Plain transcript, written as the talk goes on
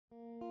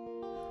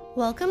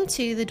Welcome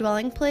to the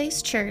Dwelling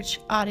Place Church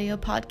audio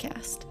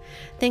podcast.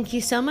 Thank you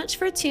so much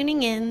for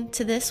tuning in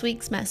to this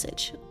week's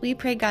message. We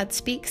pray God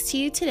speaks to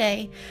you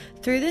today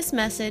through this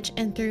message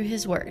and through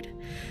His Word.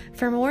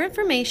 For more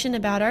information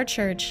about our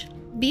church,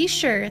 be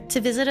sure to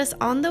visit us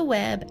on the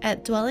web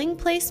at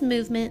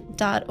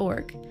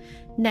dwellingplacemovement.org.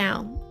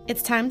 Now,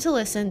 it's time to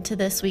listen to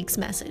this week's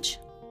message.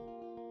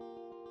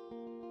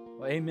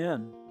 Well,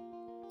 amen.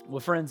 Well,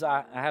 friends,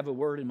 I have a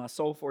word in my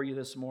soul for you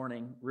this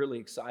morning. Really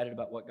excited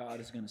about what God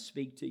is going to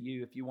speak to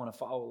you. If you want to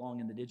follow along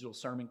in the digital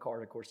sermon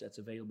card, of course, that's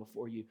available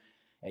for you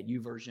at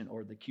YouVersion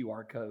or the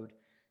QR code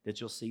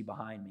that you'll see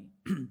behind me.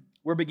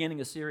 We're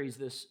beginning a series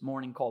this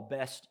morning called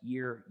Best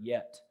Year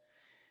Yet.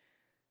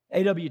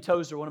 A.W.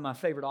 Tozer, one of my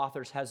favorite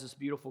authors, has this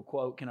beautiful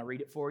quote. Can I read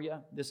it for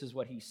you? This is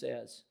what he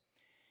says.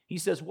 He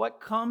says,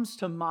 "What comes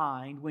to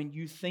mind when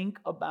you think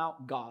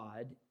about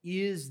God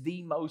is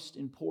the most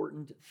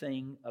important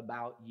thing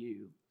about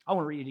you." I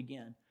want to read it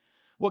again.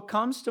 What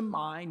comes to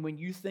mind when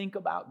you think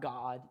about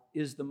God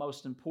is the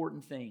most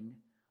important thing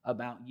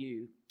about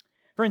you.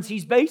 Friends,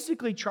 he's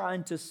basically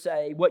trying to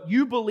say what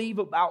you believe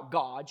about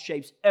God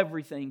shapes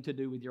everything to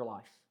do with your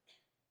life.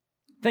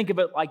 Think of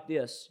it like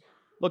this.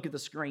 Look at the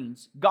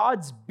screens.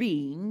 God's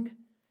being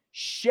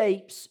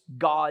shapes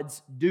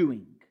God's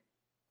doing.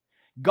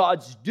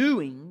 God's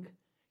doing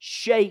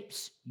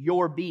shapes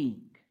your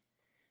being.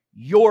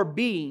 Your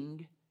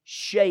being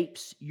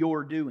shapes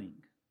your doing.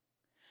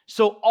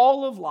 So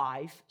all of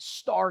life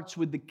starts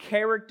with the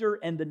character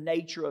and the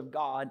nature of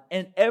God,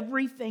 and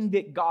everything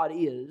that God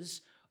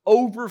is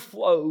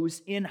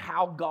overflows in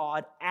how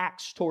God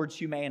acts towards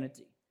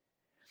humanity.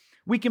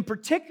 We can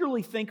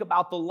particularly think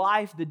about the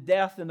life, the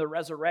death, and the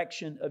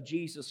resurrection of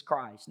Jesus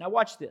Christ. Now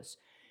watch this.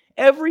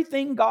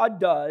 Everything God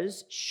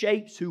does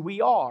shapes who we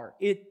are.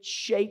 It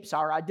shapes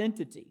our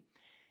identity.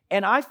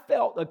 And I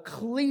felt a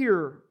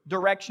clear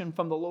direction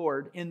from the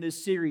Lord in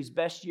this series,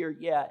 Best Year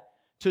Yet,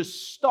 to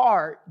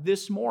start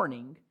this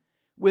morning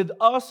with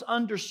us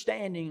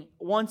understanding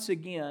once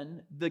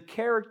again the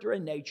character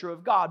and nature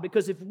of God.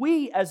 Because if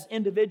we as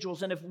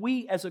individuals and if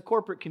we as a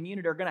corporate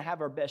community are going to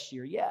have our best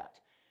year yet,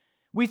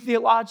 we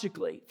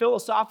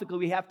philosophically,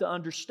 we have to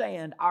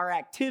understand our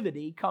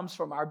activity comes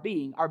from our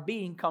being. Our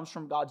being comes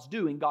from God's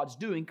doing. God's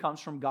doing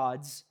comes from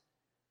God's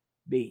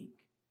being.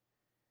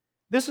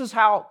 This is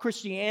how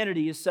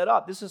Christianity is set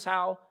up. This is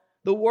how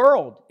the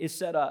world is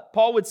set up.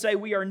 Paul would say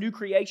we are a new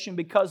creation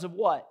because of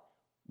what?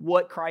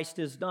 What Christ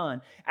has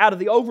done. Out of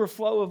the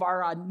overflow of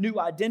our new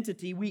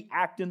identity, we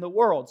act in the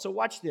world. So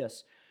watch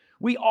this.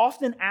 We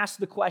often ask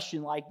the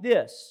question like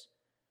this: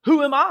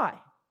 who am I?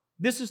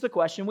 This is the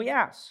question we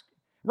ask.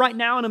 Right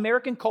now in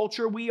American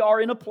culture, we are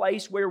in a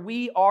place where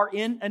we are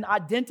in an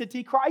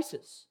identity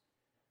crisis.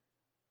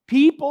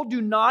 People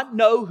do not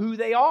know who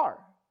they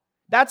are.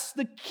 That's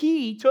the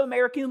key to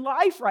American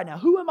life right now.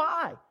 Who am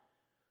I?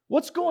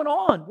 What's going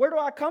on? Where do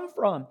I come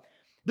from?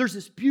 There's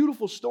this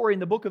beautiful story in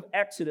the book of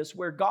Exodus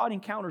where God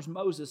encounters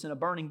Moses in a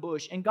burning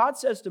bush. And God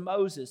says to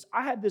Moses,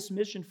 I have this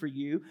mission for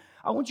you.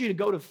 I want you to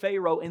go to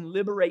Pharaoh and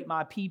liberate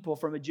my people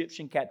from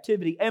Egyptian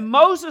captivity. And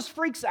Moses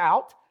freaks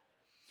out.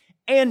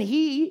 And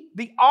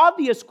the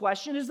obvious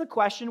question is the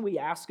question we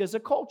ask as a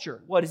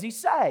culture. What does he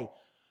say?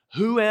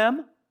 Who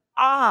am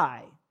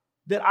I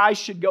that I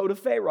should go to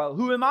Pharaoh?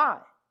 Who am I?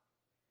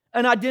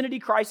 An identity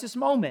crisis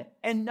moment.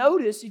 And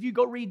notice, if you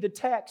go read the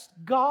text,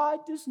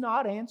 God does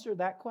not answer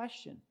that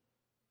question.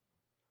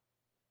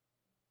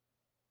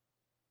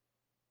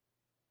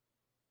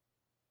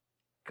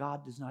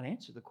 God does not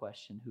answer the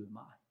question, who am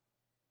I?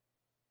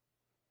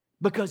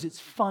 Because it's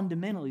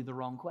fundamentally the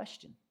wrong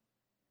question.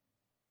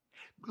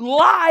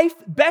 Life,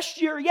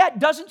 best year yet,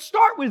 doesn't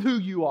start with who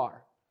you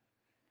are.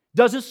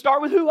 Doesn't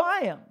start with who I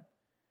am.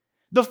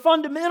 The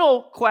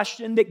fundamental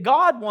question that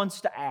God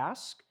wants to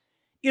ask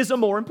is a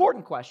more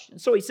important question.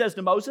 So he says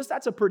to Moses,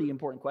 that's a pretty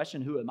important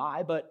question, who am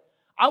I? But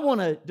I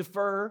want to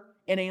defer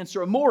and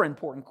answer a more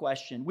important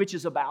question, which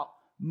is about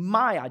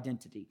my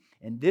identity.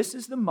 And this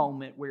is the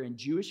moment where in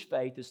Jewish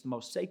faith is the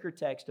most sacred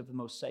text of the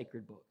most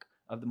sacred book,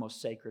 of the most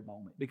sacred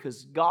moment.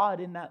 Because God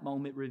in that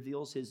moment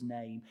reveals His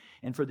name.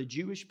 And for the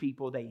Jewish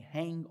people, they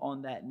hang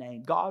on that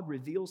name. God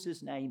reveals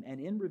His name, and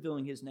in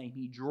revealing His name,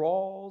 He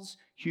draws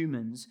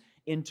humans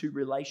into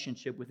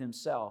relationship with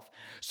Himself.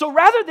 So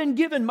rather than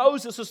giving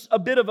Moses a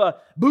bit of a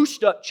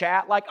boosted up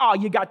chat, like, oh,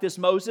 you got this,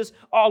 Moses.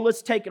 Oh,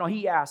 let's take it on.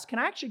 He asked, can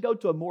I actually go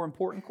to a more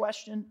important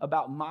question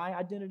about my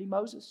identity,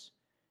 Moses?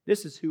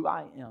 This is who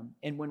I am.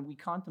 And when we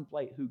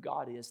contemplate who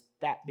God is,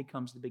 that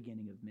becomes the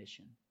beginning of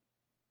mission.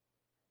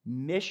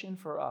 Mission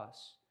for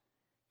us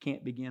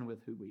can't begin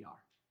with who we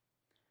are.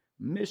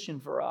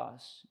 Mission for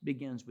us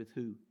begins with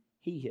who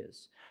He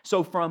is.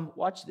 So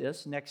watch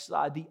this, next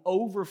slide, the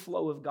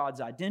overflow of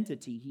God's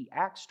identity, He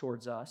acts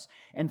towards us.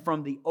 And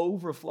from the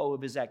overflow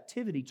of His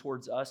activity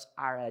towards us,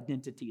 our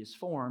identity is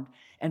formed.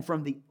 And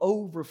from the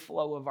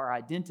overflow of our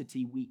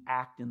identity, we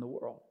act in the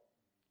world.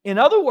 In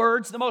other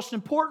words, the most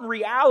important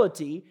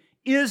reality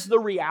is the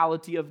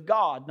reality of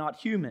God, not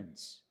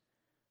humans.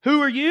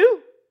 Who are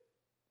you?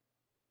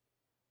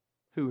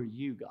 Who are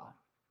you, God?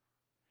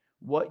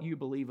 what you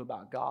believe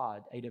about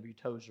God, A.W.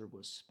 Tozer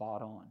was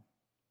spot on,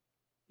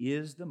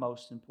 is the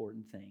most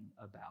important thing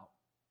about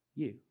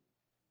you.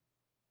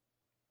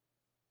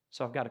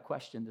 So I've got a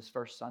question this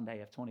first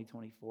Sunday of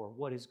 2024.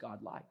 What is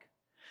God like?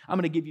 I'm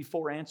going to give you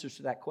 4 answers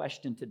to that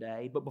question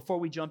today. But before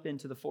we jump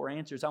into the 4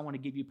 answers, I want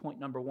to give you point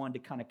number 1 to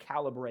kind of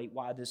calibrate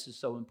why this is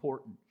so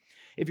important.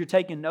 If you're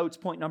taking notes,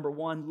 point number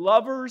 1,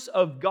 lovers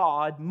of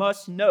God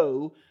must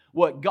know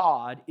what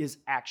God is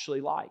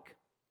actually like.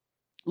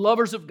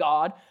 Lovers of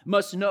God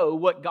must know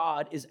what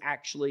God is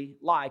actually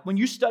like. When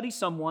you study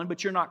someone,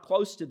 but you're not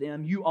close to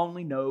them, you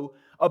only know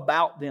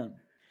about them.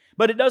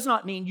 But it does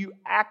not mean you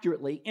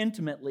accurately,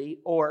 intimately,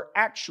 or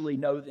actually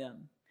know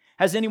them.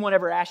 Has anyone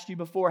ever asked you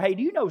before, hey,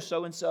 do you know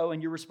so-and-so?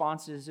 And your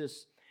response is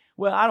just,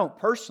 well, I don't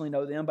personally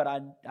know them, but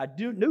I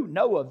do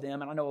know of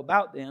them, and I know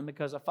about them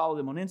because I follow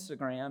them on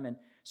Instagram. And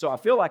so I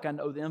feel like I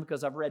know them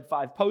because I've read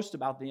 5 posts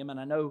about them, and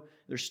I know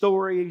their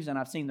stories, and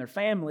I've seen their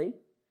family.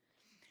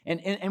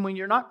 And when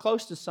you're not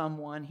close to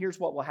someone, here's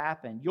what will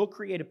happen. You'll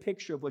create a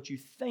picture of what you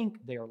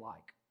think they're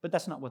like, but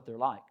that's not what they're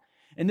like.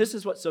 And this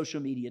is what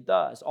social media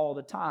does all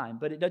the time.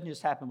 But it doesn't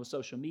just happen with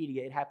social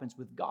media. It happens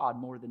with God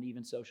more than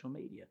even social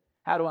media.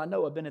 How do I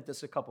know? I've been at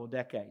this a couple of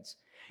decades.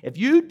 If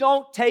you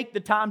don't take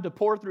the time to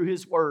pour through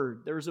His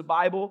Word, there's a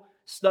Bible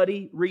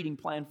study reading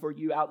plan for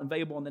you out and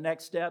available on the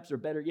next steps, or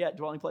better yet,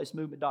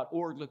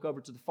 dwellingplacemovement.org. Look over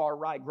to the far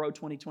right, Grow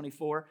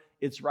 2024.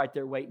 It's right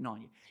there waiting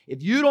on you.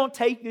 If you don't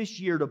take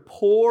this year to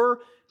pour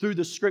through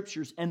the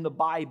Scriptures and the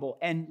Bible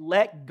and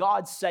let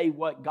God say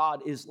what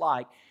God is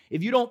like,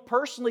 if you don't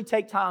personally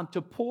take time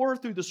to pour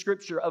through the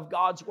Scripture of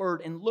God's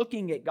Word and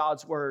looking at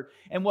God's Word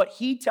and what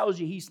He tells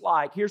you He's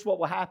like, here's what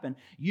will happen.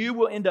 You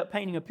will end up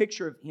painting a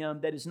picture of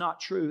Him that is not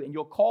true, and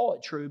you'll call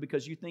it true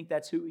because you think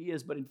that's who He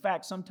is. But in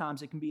fact,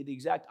 sometimes it can be the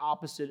exact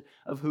opposite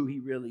of who He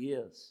really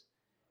is.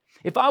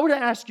 If I were to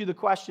ask you the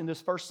question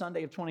this first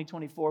Sunday of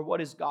 2024, what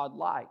is God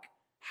like?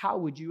 How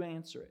would you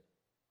answer it?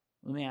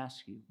 Let me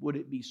ask you, would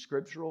it be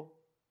scriptural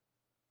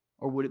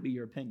or would it be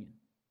your opinion?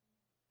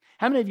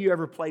 How many of you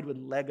ever played with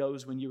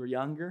Legos when you were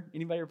younger?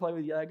 Anybody ever play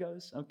with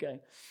Legos? Okay.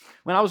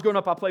 When I was growing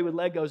up, I played with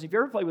Legos. If you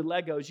ever played with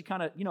Legos,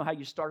 you know how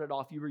you started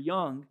off. You were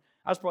young.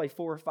 I was probably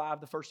 4 or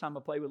 5 the first time I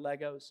played with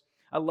Legos.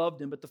 I loved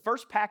them. But the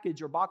first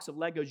package or box of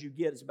Legos you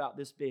get is about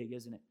this big,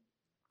 isn't it?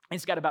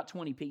 It's got about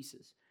 20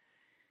 pieces.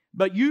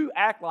 But you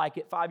act like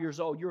at 5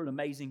 years old, you're an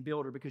amazing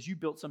builder because you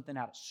built something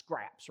out of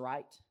scraps,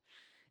 right?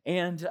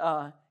 And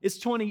it's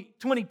 20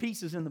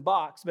 pieces in the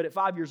box, but at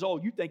 5 years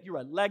old, you think you're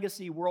a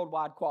legacy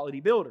worldwide quality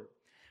builder.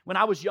 When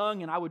I was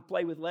young and I would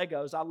play with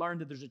Legos, I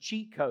learned that there's a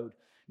cheat code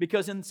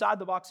because inside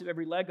the box of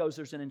every Legos,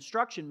 there's an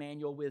instruction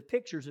manual with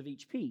pictures of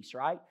each piece,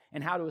 right?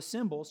 And how to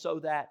assemble so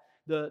that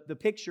the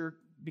picture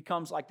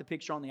becomes like the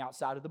picture on the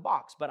outside of the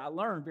box. But I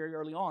learned very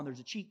early on there's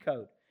a cheat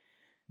code.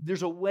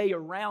 There's a way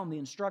around the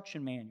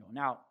instruction manual.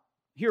 Now,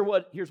 here's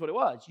what it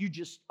was. You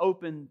just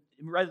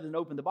rather than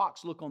open the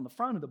box, look on the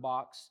front of the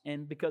box.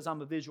 And because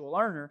I'm a visual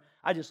learner,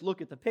 I just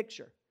look at the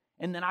picture.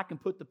 And then I can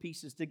put the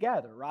pieces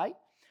together, right?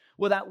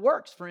 Well, that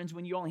works, friends,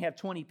 when you only have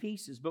 20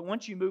 pieces. But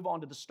once you move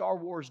on to the Star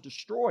Wars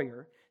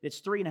Destroyer, that's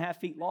 3.5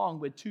 feet long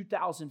with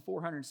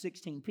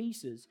 2,416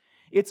 pieces,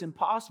 it's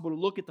impossible to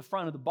look at the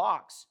front of the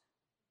box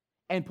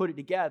and put it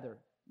together.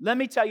 Let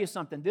me tell you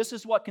something. This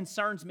is what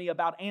concerns me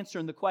about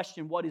answering the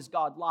question, what is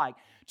God like?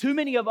 Too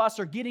many of us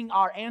are getting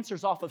our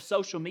answers off of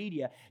social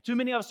media. Too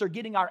many of us are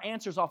getting our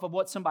answers off of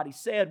what somebody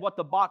said, what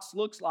the box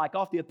looks like,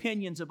 off the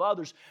opinions of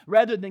others,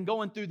 rather than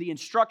going through the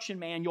instruction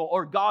manual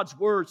or God's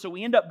Word. So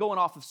we end up going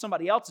off of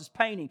somebody else's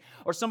painting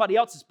or somebody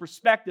else's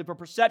perspective or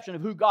perception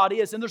of who God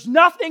is. And there's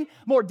nothing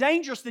more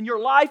dangerous than your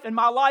life and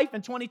my life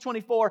in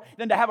 2024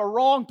 than to have a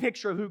wrong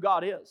picture of who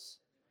God is.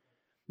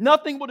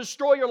 Nothing will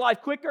destroy your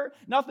life quicker.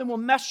 Nothing will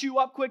mess you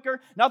up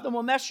quicker. Nothing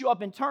will mess you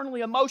up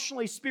internally,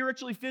 emotionally,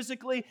 spiritually,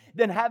 physically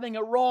than having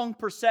a wrong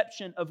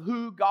perception of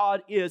who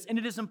God is. And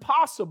it is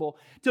impossible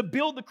to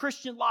build the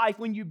Christian life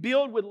when you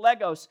build with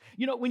Legos.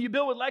 You know, when you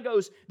build with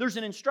Legos, there's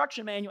an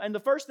instruction manual. And the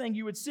first thing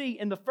you would see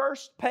in the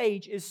first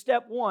page is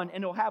step 1.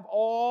 And it'll have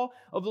all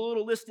of the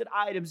little listed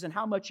items and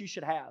how much you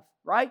should have,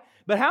 right?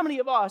 But how many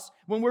of us,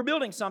 when we're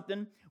building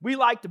something, we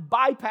like to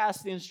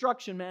bypass the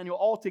instruction manual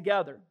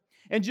altogether?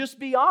 And just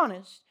be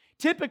honest,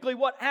 typically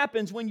what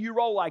happens when you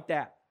roll like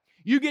that?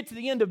 You get to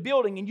the end of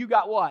building and you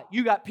got what?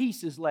 You got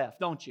pieces left,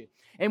 don't you?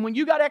 And when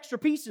you got extra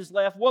pieces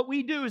left, what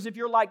we do is if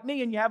you're like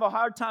me and you have a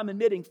hard time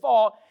admitting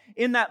fault,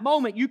 in that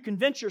moment you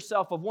convince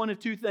yourself of one of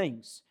 2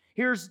 things.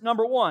 Here's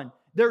number 1.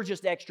 They're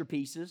just extra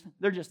pieces.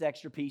 They're just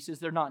extra pieces.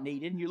 They're not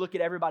needed. And you look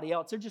at everybody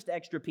else, they're just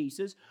extra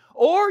pieces.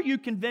 Or you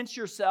convince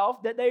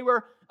yourself that they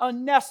were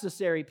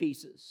unnecessary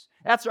pieces.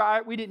 That's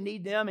right, we didn't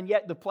need them, and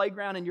yet the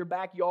playground in your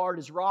backyard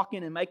is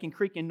rocking and making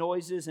creaking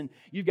noises, and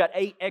you've got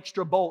 8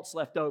 extra bolts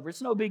left over.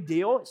 It's no big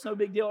deal. It's no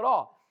big deal at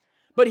all.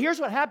 But here's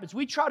what happens.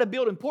 We try to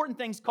build important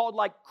things called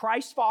like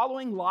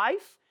Christ-following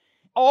life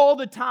all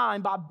the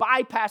time by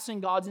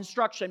bypassing God's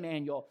instruction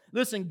manual.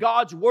 Listen,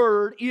 God's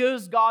Word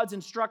is God's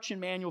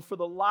instruction manual for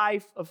the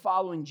life of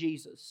following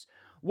Jesus.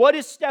 What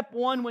is step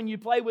 1 when you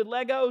play with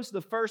Legos?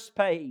 The first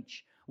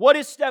page. What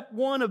is step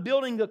one of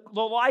building the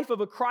life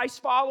of a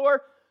Christ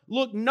follower?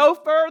 Look no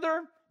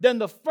further than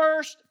the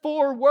first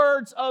 4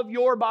 words of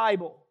your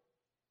Bible.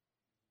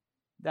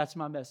 That's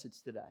my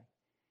message today.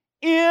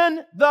 In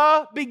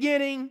the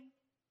beginning,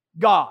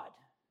 God.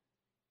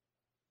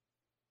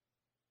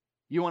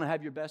 You want to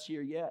have your best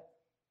year yet?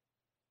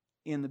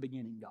 In the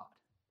beginning, God.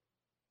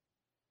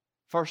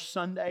 First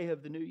Sunday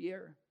of the new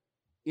year,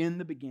 in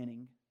the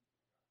beginning,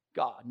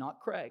 God. Not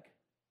Craig.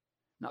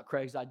 Not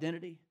Craig's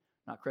identity.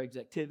 Not Craig's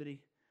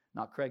activity.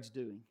 Not Craig's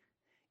doing.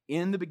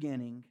 In the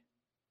beginning,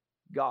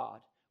 God.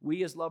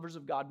 We as lovers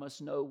of God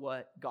must know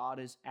what God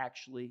is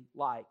actually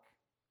like.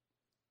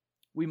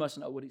 We must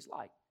know what He's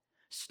like.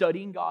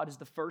 Studying God is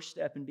the first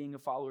step in being a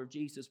follower of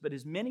Jesus. But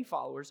as many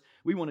followers,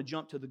 we want to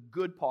jump to the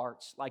good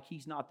parts like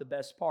He's not the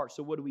best part.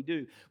 So what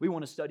do? We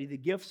want to study the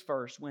gifts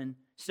first, when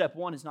step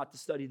one is not to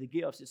study the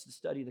gifts, it's to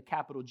study the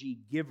capital G,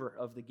 giver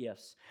of the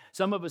gifts.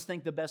 Some of us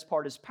think the best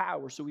part is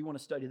power, so we want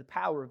to study the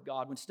power of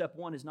God, when step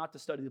one is not to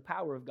study the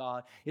power of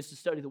God, it's to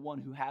study the one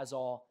who has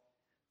all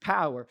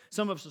power.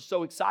 Some of us are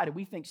so excited,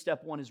 we think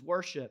step one is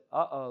worship.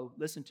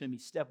 Listen to me.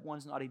 Step one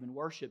is not even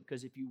worship,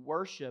 because if you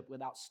worship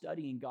without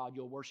studying God,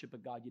 you'll worship a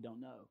God you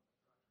don't know.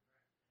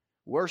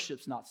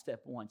 Worship's not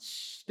step one.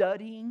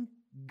 Studying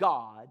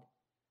God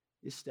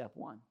is step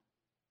one.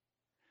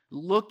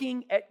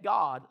 Looking at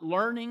God,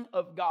 learning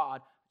of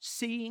God,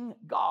 seeing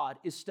God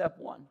is step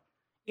one.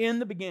 In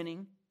the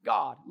beginning,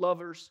 God.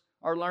 Lovers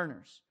are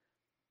learners.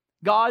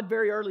 God,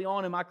 very early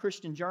on in my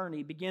Christian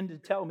journey, began to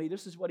tell me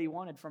this is what He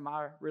wanted from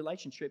our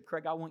relationship.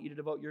 Craig, I want you to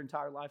devote your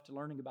entire life to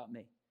learning about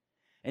me.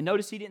 And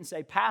notice He didn't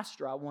say,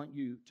 Pastor, I want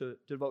you to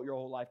devote your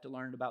whole life to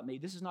learning about me.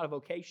 This is not a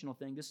vocational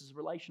thing. This is a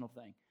relational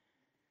thing.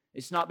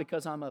 It's not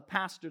because I'm a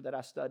pastor that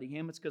I study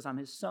Him. It's because I'm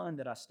His son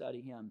that I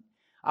study Him.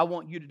 I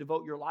want you to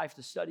devote your life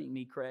to studying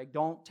me, Craig.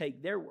 Don't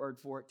take their word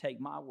for it. Take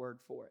my word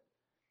for it.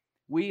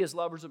 We as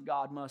lovers of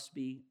God must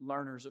be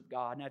learners of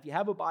God. Now, if you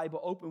have a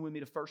Bible, open with me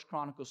to 1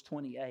 Chronicles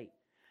 28.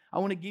 I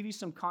want to give you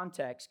some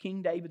context.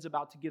 King David's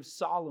about to give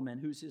Solomon,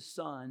 who's his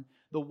son,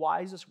 the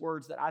wisest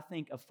words that I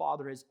think a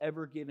father has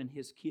ever given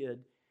his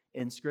kid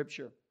in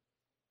Scripture.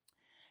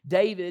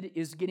 David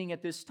is getting,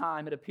 at this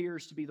time, it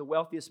appears to be the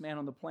wealthiest man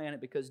on the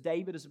planet, because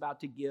David is about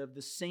to give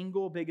the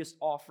single biggest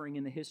offering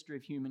in the history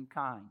of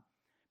humankind.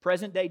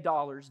 Present day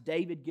dollars,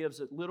 David gives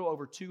a little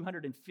over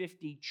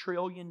 $250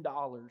 trillion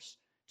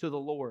to the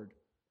Lord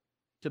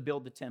to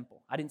build the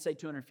temple. I didn't say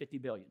 250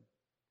 billion.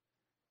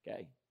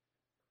 Okay?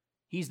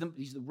 He's the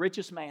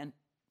richest man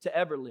to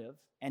ever live,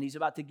 and he's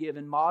about to give,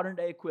 in modern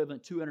day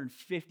equivalent,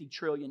 $250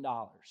 trillion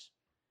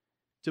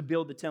to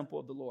build the temple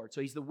of the Lord.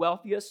 So he's the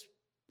wealthiest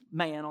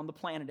man on the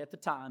planet at the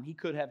time. He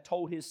could have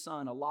told his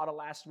son a lot of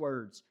last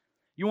words.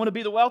 You want to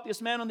be the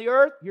wealthiest man on the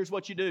earth? Here's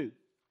what you do.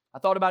 I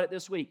thought about it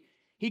this week.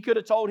 He could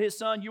have told his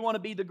son, you want to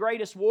be the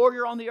greatest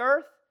warrior on the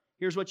earth?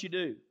 Here's what you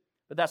do.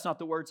 But that's not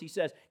the words he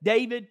says.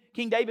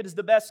 King David is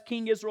the best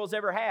king Israel's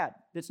ever had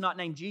that's not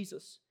named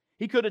Jesus.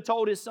 He could have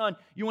told his son,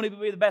 you want to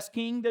be the best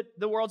king that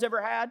the world's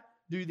ever had?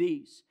 Do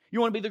these. You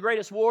want to be the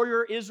greatest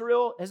warrior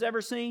Israel has ever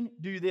seen?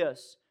 Do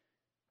this.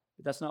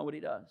 But that's not what he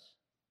does.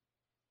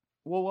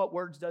 Well, what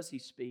words does he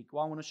speak?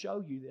 Well, I want to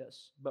show you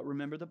this. But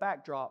remember the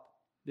backdrop.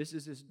 This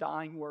is his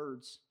dying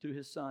words to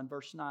his son.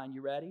 Verse 9,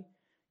 you ready?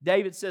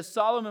 David says,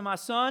 Solomon, my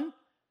son,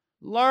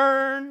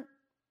 learn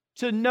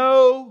to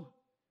know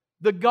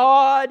the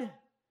God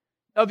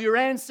of your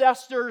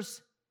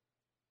ancestors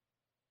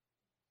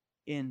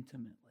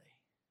intimately.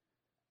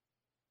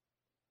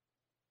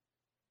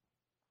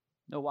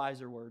 No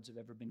wiser words have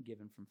ever been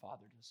given from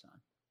father to son.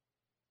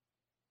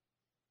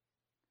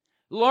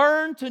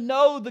 Learn to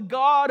know the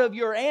God of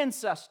your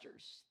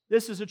ancestors.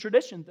 This is a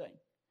tradition thing.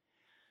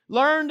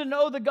 Learn to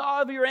know the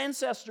God of your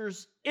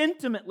ancestors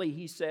intimately,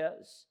 he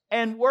says,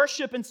 and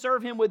worship and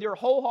serve Him with your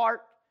whole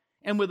heart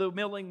and with a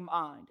willing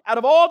mind. Out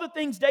of all the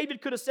things David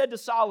could have said to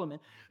Solomon,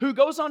 who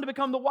goes on to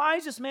become the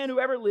wisest man who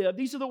ever lived,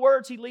 these are the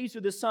words he leaves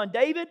with his son.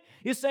 David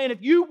is saying,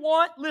 if you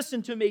want,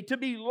 listen to me, to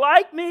be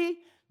like me,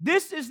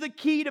 this is the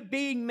key to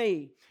being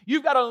me.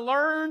 You've got to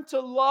learn to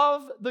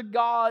love the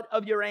God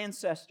of your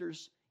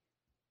ancestors,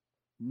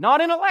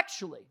 not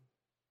intellectually,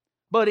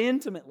 but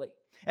intimately.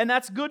 And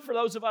that's good for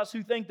those of us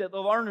who think that the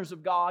learners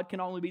of God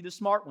can only be the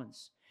smart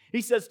ones.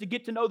 He says to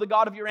get to know the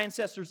God of your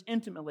ancestors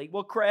intimately.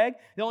 Well, Craig,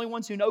 the only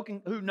ones who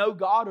know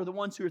God are the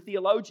ones who are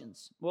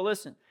theologians. Well,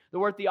 listen, the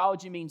word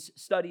theology means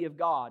study of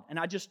God. And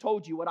I just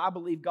told you what I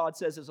believe God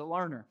says as a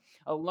learner.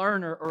 A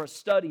learner or a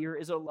studier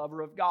is a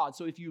lover of God.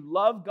 So if you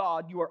love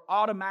God, you are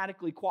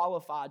automatically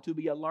qualified to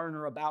be a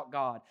learner about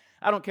God.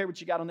 I don't care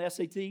what you got on the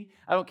SAT.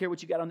 I don't care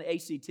what you got on the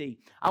ACT.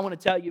 I want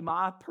to tell you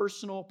my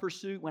personal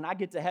pursuit. When I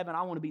get to heaven,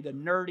 I want to be the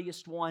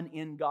nerdiest one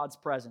in God's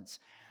presence.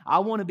 I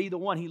want to be the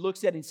one He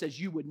looks at and says,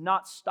 you would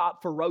not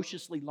stop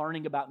ferociously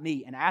learning about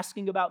me and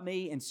asking about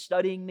me and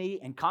studying me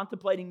and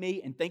contemplating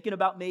me and thinking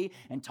about me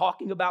and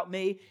talking about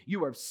me.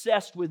 You are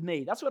obsessed with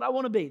me. That's what I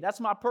want to be. That's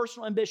my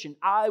personal ambition.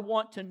 I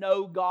want to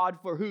know God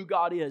for who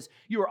God is.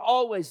 You are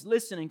always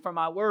listening for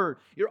my word.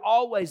 You're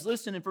always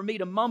listening for me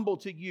to mumble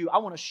to you. I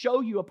want to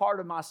show you a part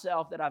of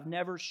myself that I've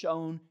never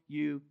shown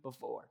you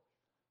before.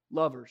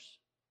 Lovers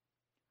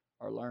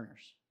are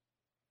learners.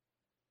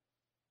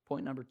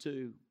 Point number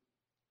 2,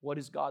 what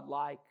is God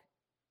like?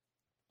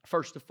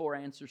 First of 4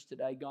 answers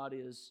today, God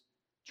is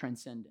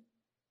transcendent.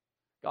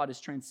 God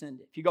is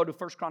transcendent. If you go to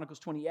 1 Chronicles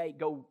 28,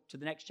 go to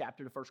the next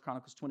chapter to 1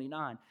 Chronicles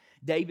 29.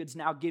 David's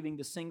now giving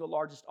the single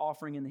largest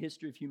offering in the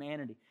history of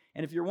humanity.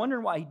 And if you're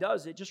wondering why he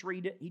does it, just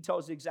read it. He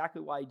tells you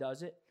exactly why he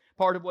does it.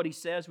 Part of what he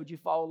says, would you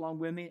follow along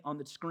with me on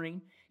the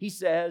screen? He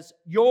says,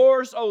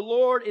 yours, O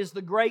Lord, is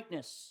the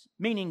greatness.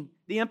 Meaning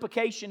the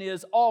implication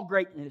is all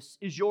greatness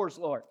is yours,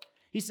 Lord.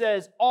 He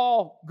says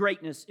all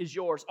greatness is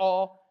yours.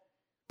 All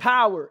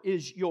power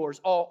is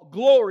yours. All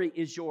glory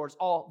is yours.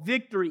 All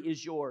victory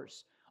is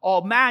yours.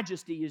 All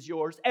majesty is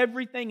yours.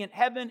 Everything in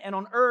heaven and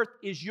on earth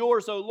is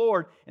yours, O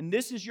Lord. And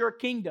this is your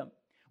kingdom.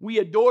 We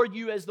adore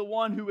you as the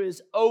one who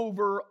is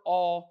over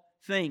all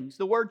things.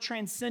 The word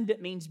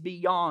transcendent means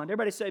beyond.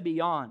 Everybody say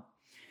beyond.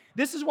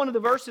 This is one of the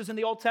verses in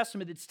the Old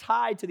Testament that's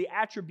tied to the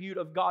attribute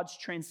of God's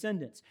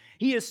transcendence.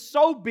 He is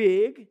so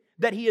big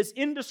that He is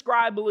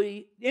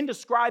indescribably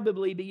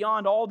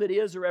beyond all that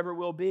is or ever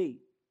will be.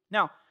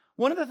 Now,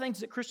 one of the things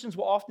that Christians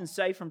will often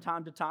say from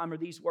time to time are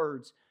these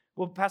words.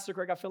 Well, Pastor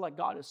Craig, I feel like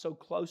God is so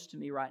close to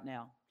me right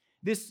now.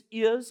 This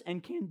is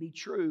and can be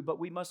true, but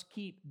we must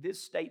keep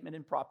this statement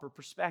in proper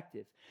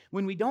perspective.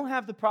 When we don't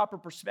have the proper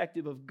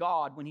perspective of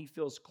God when He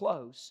feels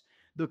close,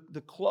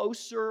 the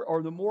closer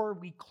or the more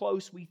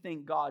close we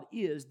think God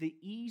is, the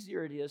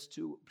easier it is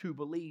to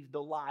believe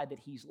the lie that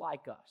He's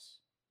like us.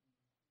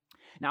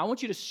 Now, I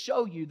want you to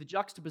show you the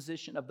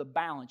juxtaposition of the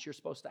balance you're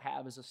supposed to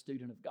have as a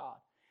student of God.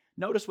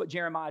 Notice what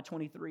Jeremiah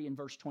 23 and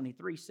verse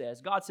 23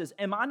 says. God says,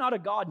 am I not a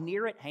God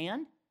near at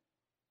hand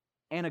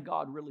and a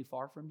God really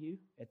far from you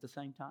at the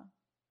same time?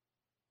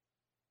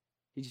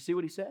 Did you see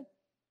what He said?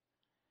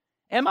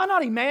 Am I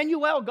not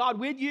Emmanuel, God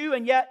with you,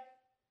 and yet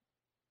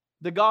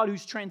the God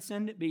who's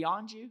transcendent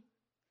beyond you?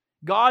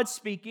 God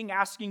speaking,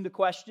 asking the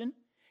question.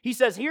 He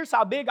says, here's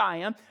how big I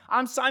am.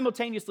 I'm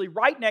simultaneously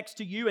right next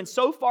to you and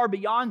so far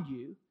beyond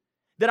you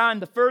that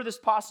I'm the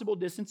furthest possible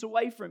distance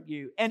away from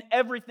you, and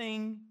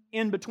everything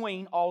in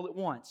between all at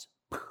once.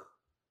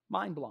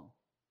 Mind blown.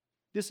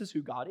 This is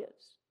who God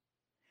is.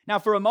 Now,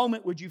 for a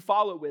moment, would you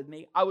follow with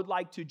me? I would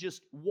like to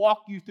just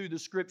walk you through the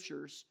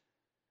Scriptures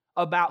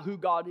about who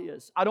God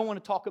is. I don't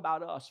want to talk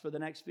about us for the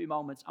next few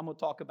moments. I'm going to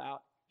talk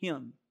about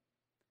Him.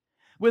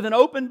 With an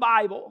open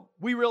Bible,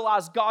 we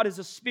realize God is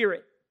a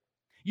spirit.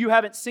 You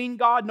haven't seen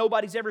God.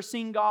 Nobody's ever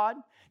seen God.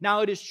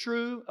 Now, it is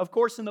true, of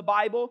course, in the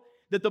Bible,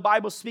 that the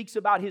Bible speaks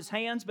about His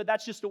hands, but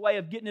that's just a way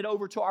of getting it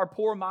over to our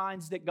poor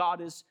minds that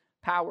God is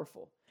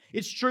powerful.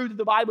 It's true that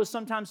the Bible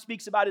sometimes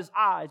speaks about His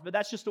eyes, but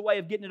that's just a way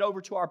of getting it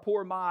over to our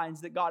poor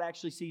minds that God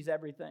actually sees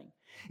everything.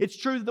 It's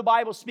true that the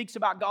Bible speaks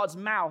about God's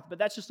mouth, but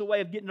that's just a way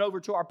of getting it over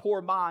to our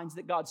poor minds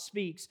that God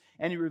speaks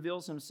and He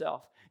reveals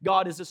Himself.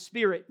 God is a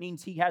spirit,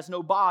 means He has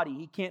no body.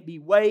 He can't be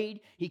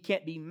weighed. He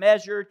can't be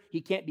measured.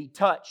 He can't be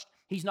touched.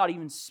 He's not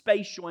even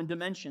spatial in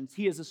dimensions.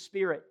 He is a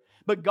spirit.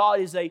 But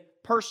God is a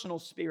personal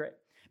spirit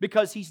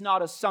because He's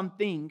not a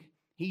something.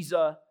 He's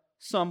a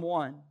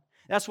someone.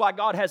 That's why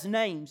God has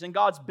names. And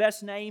God's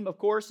best name, of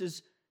course,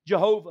 is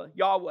Jehovah,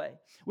 Yahweh,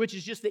 which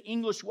is just the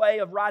English way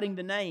of writing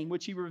the name,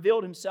 which He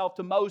revealed Himself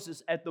to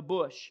Moses at the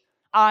bush.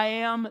 I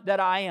am that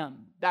I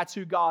am. That's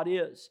who God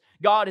is.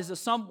 God is a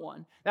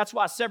someone. That's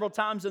why several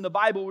times in the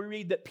Bible we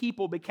read that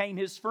people became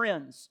His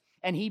friends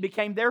and He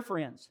became their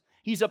friends.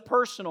 He's a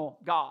personal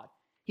God.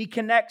 He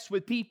connects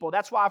with people.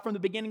 That's why from the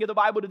beginning of the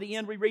Bible to the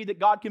end we read that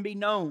God can be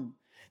known.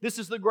 This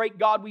is the great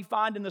God we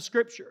find in the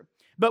Scripture.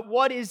 But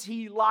what is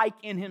He like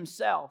in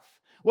Himself?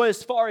 Well,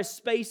 as far as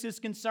space is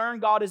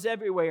concerned, God is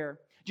everywhere.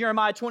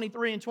 Jeremiah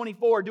 23 and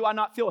 24, do I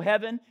not feel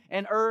heaven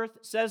and earth,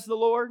 says the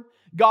Lord?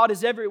 God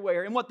is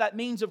everywhere. And what that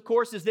means, of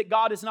course, is that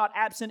God is not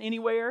absent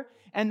anywhere.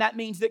 And that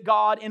means that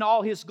God, in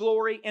all His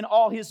glory, in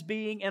all His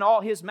being, in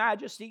all His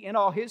majesty, in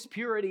all His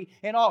purity,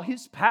 in all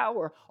His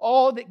power,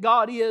 all that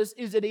God is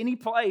at any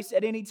place,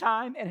 at any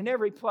time, and in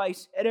every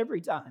place, at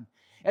every time.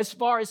 As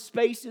far as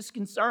space is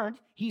concerned,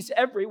 He's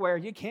everywhere.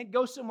 You can't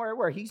go somewhere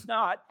where He's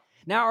not.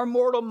 Now, our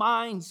mortal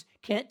minds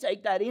can't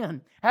take that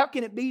in. How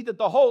can it be that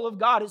the whole of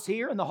God is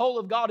here and the whole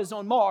of God is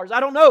on Mars? I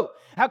don't know.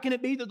 How can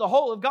it be that the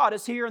whole of God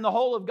is here and the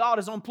whole of God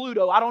is on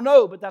Pluto? I don't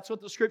know, but that's what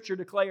the Scripture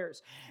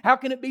declares. How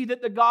can it be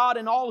that the God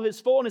in all of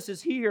His fullness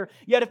is here,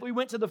 yet if we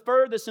went to the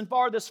furthest and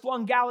farthest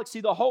flung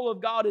galaxy, the whole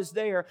of God is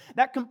there?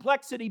 That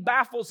complexity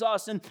baffles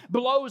us and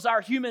blows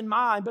our human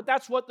mind, but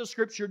that's what the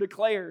Scripture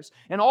declares.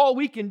 And all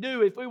we can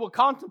do, if we will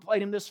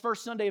contemplate Him this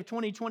first Sunday of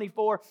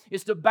 2024,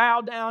 is to bow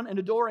down in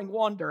adoring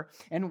wonder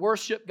and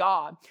worship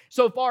God.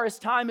 So far as as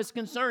time is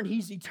concerned,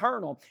 He's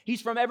eternal.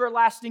 He's from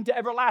everlasting to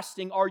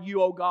everlasting, are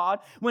you, O God.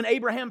 When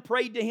Abraham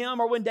prayed to Him,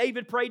 or when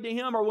David prayed to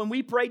Him, or when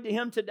we prayed to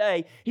Him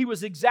today, He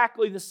was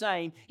exactly the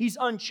same. He's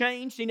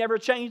unchanged. He never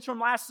changed from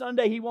last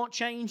Sunday. He won't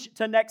change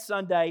to next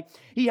Sunday.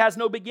 He has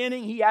no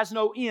beginning. He has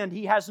no end.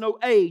 He has no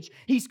age.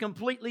 He's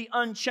completely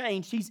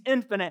unchanged. He's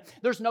infinite.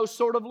 There's no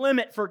sort of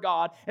limit for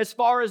God. As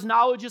far as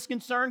knowledge is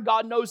concerned,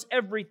 God knows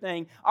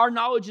everything. Our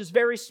knowledge is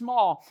very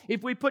small.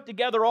 If we put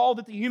together all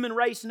that the human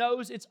race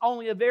knows, it's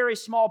only a very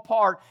small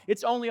part.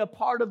 It's only a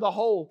part of the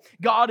whole.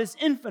 God is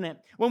infinite.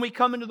 When we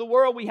come into the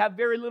world, we have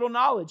very little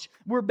knowledge.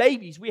 We're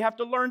babies. We have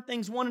to learn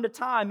things one at a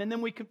time, and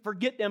then we can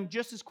forget them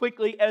just as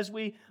quickly as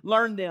we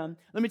learn them.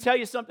 Let me tell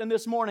you something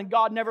this morning.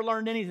 God never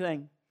learned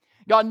anything.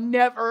 God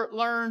never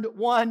learned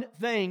one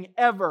thing,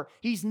 ever.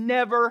 He's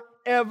never,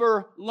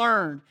 ever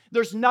learned.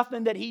 There's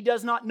nothing that He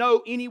does not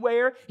know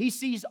anywhere. He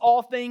sees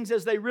all things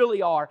as they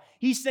really are.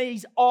 He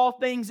sees all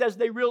things as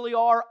they really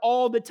are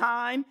all the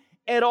time,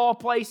 at all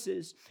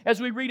places.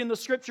 As we read in the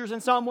Scriptures in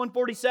Psalm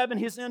 147,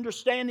 His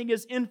understanding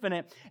is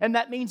infinite. And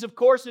that means, of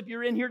course, if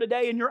you're in here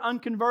today and you're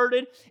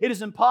unconverted, it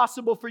is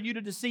impossible for you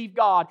to deceive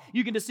God.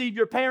 You can deceive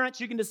your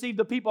parents, you can deceive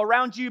the people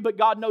around you, but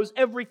God knows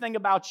everything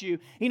about you.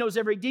 He knows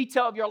every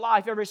detail of your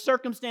life, every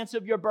circumstance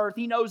of your birth.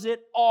 He knows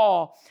it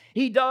all.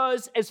 He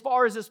does, as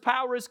far as His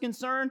power is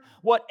concerned,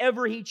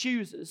 whatever He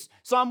chooses.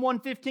 Psalm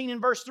 115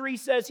 and verse 3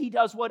 says He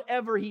does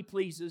whatever He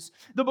pleases.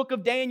 The book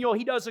of Daniel,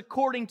 He does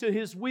according to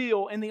His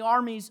will in the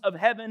armies of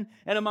heaven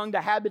and among the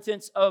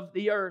inhabitants of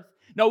the earth.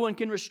 No one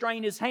can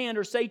restrain His hand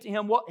or say to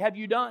Him, "What have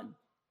you done?"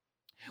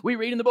 We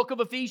read in the book of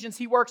Ephesians,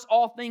 He works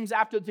all things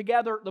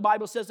together, the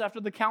Bible says,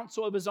 after the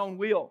counsel of His own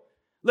will.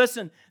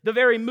 Listen, the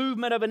very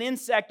movement of an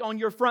insect on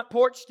your front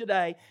porch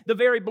today, the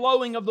very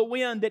blowing of the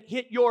wind that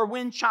hit your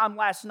wind chime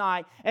last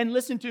night, and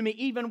listen to me,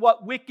 even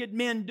what wicked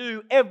men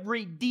do,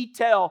 every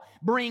detail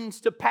brings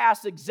to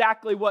pass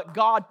exactly what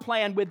God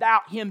planned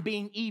without Him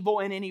being evil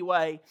in any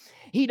way.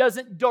 He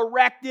doesn't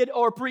direct it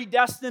or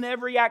predestine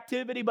every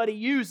activity, but He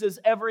uses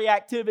every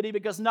activity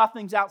because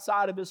nothing's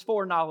outside of His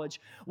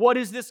foreknowledge. What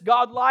is this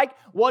God like?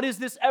 What is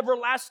this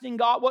everlasting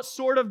God? What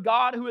sort of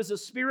God who is a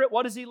spirit?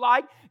 What is He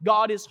like?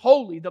 God is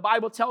holy. The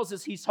Bible tells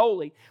us He's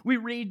holy. We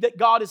read that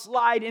God is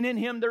light and in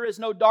Him there is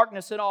no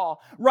darkness at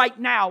all. Right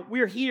now,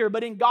 we're here,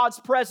 but in God's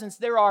presence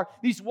there are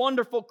these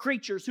wonderful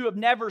creatures who have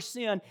never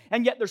sinned,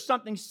 and yet there's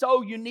something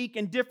so unique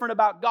and different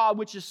about God,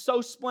 which is so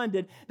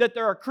splendid, that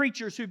there are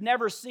creatures who've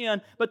never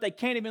sinned, but they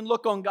can't even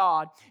look on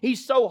God.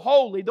 He's so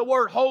holy. The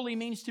word holy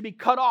means to be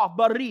cut off,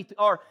 barit,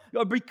 or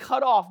be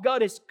cut off.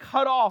 God is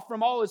cut off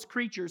from all His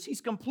creatures.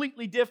 He's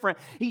completely different.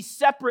 He's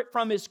separate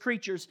from His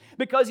creatures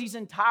because He's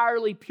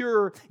entirely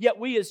pure, yet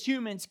we as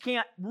humans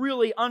can't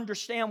really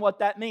understand what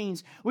that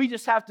means. We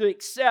just have to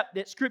accept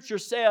that Scripture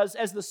says,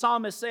 as the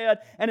psalmist said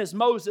and as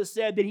Moses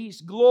said, that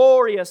He's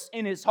glorious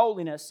in His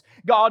holiness.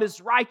 God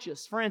is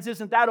righteous. Friends,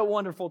 isn't that a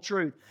wonderful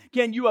truth?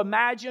 Can you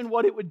imagine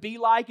what it would be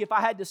like if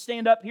I had to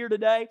stand up here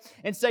today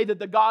and say that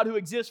the God who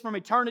exists from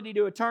eternity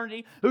to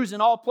eternity, who's in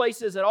all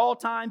places at all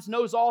times,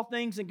 knows all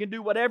things and can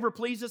do whatever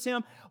pleases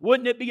Him?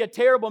 Wouldn't it be a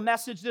terrible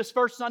message this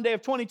first Sunday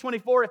of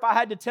 2024 if I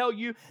had to tell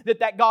you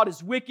that God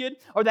is wicked,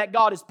 or that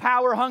God is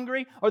power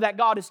hungry, or that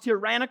God is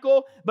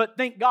tyrannical? But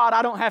thank God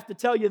I don't have to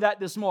tell you that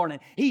this morning.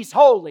 He's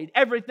holy.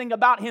 Everything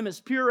about Him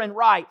is pure and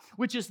right,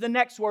 which is the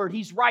next word.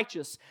 He's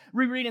righteous.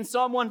 We read in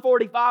Psalm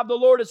 145, the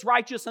Lord is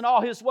righteous in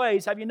all His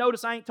ways. Have you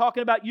noticed I ain't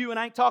talking about you and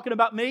I ain't talking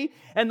about me?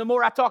 And the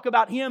more I talk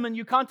about Him and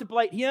you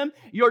contemplate Him,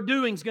 your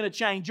doing's going to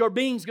change. Your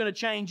being's going to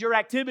change. Your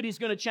activity's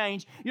going to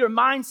change. Your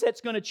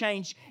mindset's going to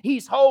change.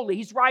 He's holy.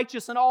 He's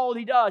righteous in all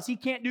He does. He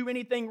can't do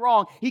anything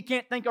wrong. He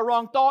can't think a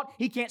wrong thought.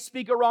 He can't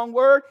speak a wrong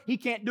word. He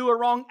can't do a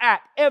wrong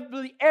act.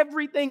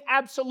 Everything,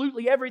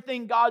 absolutely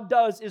everything God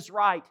does is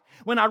right.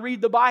 When I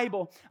read the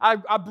Bible, I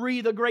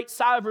breathe a great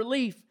sigh of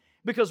relief,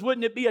 because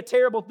wouldn't it be a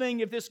terrible thing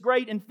if this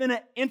great,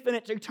 infinite,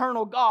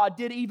 eternal God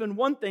did even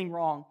one thing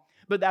wrong?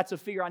 But that's a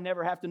fear I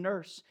never have to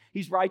nurse.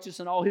 He's righteous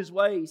in all His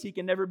ways. He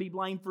can never be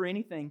blamed for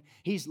anything.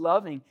 He's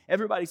loving.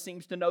 Everybody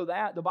seems to know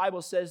that. The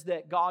Bible says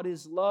that God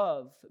is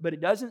love. But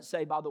it doesn't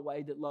say, by the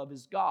way, that love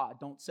is God.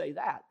 Don't say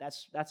that.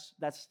 That's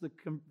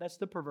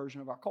the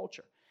perversion of our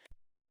culture.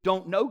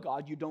 Don't know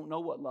God, you don't know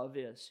what love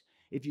is.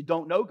 If you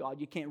don't know God,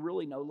 you can't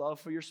really know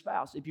love for your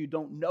spouse. If you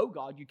don't know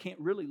God, you can't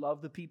really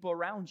love the people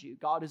around you.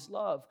 God is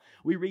love.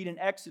 We read in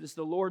Exodus,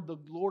 the Lord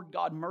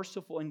God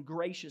merciful and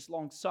gracious,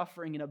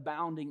 long-suffering and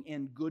abounding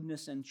in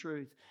goodness and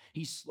truth.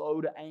 He's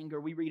slow to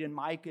anger. We read in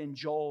Micah and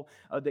Joel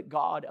that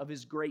God of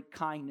His great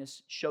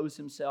kindness shows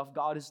Himself.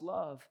 God is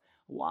love.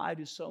 Why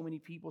do so many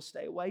people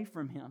stay away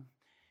from Him?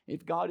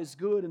 If God is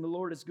good and the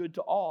Lord is good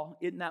to all,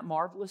 isn't that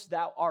marvelous?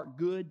 Thou art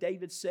good,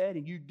 David said,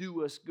 and you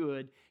do us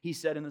good, he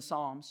said in the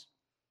Psalms.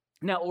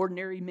 Now,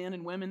 ordinary men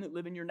and women that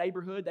live in your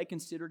neighborhood, they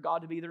consider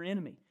God to be their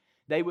enemy.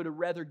 They would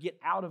rather get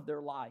out of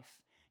their life.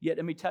 Yet,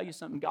 let me tell you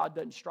something, God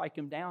doesn't strike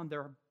them down.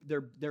 They're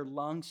their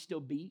lungs still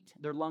beat.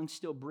 Their lungs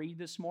still breathe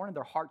this morning.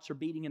 Their hearts are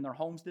beating in their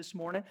homes this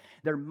morning.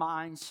 Their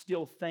minds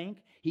still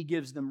think. He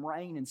gives them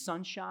rain and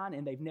sunshine,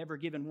 and they've never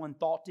given one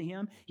thought to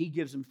Him. He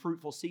gives them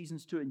fruitful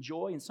seasons to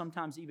enjoy, and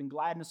sometimes even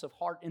gladness of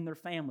heart in their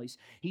families.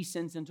 He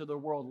sends into the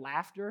world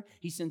laughter.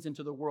 He sends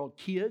into the world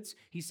kids.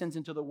 He sends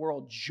into the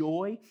world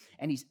joy,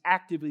 and He's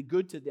actively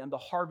good to them. The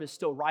harvest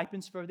still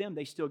ripens for them.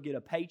 They still get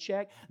a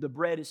paycheck. The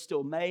bread is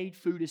still made.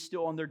 Food is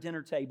still on their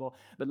dinner table.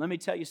 But let me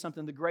tell you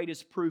something. The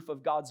greatest proof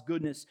of God's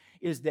goodness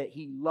is that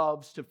He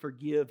loves to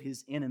forgive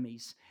His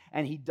enemies.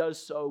 And He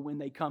does so when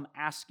they come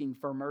asking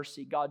for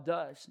mercy. God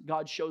does.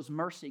 God shows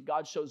mercy.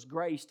 God shows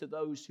grace to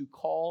those who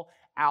call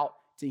out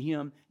to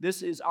Him.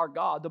 This is our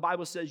God. The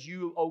Bible says,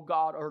 you, O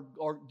God,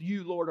 or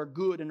you, Lord, are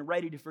good and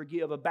ready to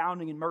forgive,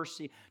 abounding in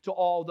mercy to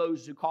all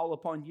those who call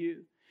upon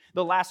you.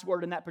 The last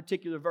word in that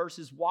particular verse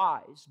is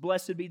wise.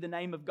 Blessed be the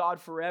name of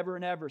God forever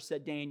and ever,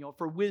 said Daniel,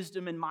 for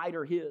wisdom and might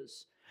are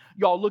His.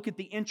 Y'all, look at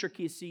the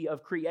intricacy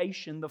of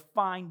creation, the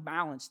fine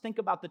balance. Think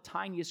about the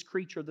tiniest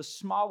creature, the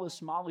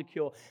smallest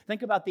molecule.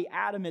 Think about the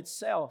atom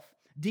itself,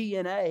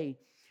 DNA.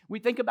 We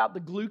think about the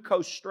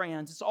glucose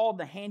strands. It's all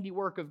the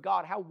handiwork of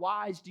God. How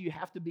wise do you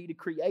have to be to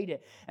create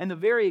it? And the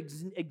very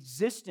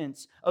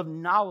existence of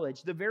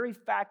knowledge, the very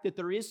fact that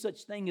there is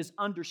such thing as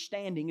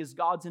understanding is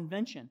God's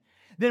invention.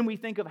 Then we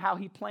think of how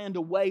He planned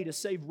a way to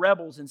save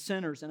rebels and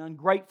sinners and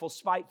ungrateful,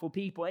 spiteful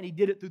people, and He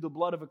did it through the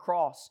blood of a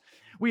cross.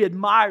 We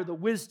admire the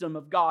wisdom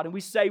of God, and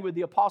we say with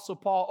the Apostle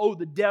Paul, oh,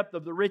 the depth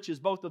of the riches,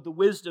 both of the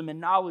wisdom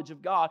and knowledge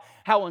of God.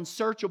 How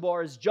unsearchable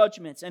are His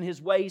judgments and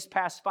His ways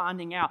past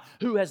finding out.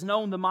 Who has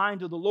known the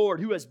mind of the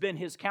Lord? Who has been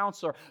His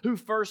counselor? Who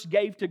first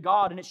gave to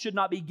God, and it should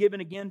not be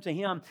given again to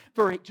Him,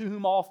 for to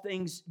whom all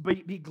things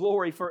be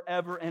glory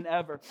forever and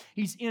ever.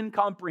 He's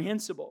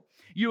incomprehensible.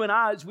 You and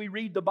I, as we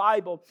read the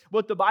Bible,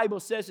 what the Bible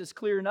says is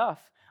clear enough.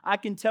 I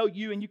can tell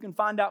you, and you can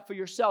find out for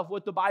yourself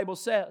what the Bible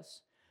says.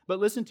 But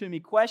listen to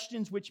me,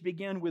 questions which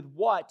begin with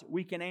what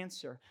we can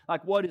answer.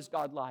 Like, what is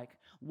God like?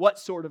 What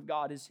sort of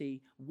God is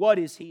He? What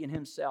is He in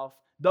Himself?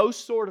 Those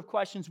sort of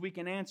questions we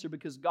can answer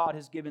because God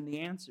has given the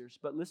answers.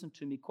 But listen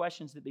to me,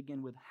 questions that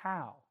begin with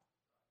how,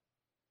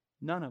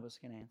 none of us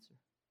can answer.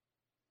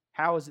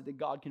 How is it that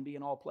God can be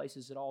in all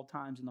places at all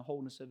times in the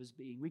wholeness of His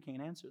being? We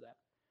can't answer that.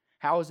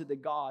 How is it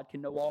that God can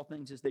know all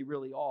things as they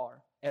really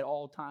are at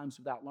all times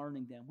without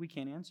learning them? We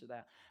can't answer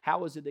that.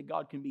 How is it that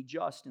God can be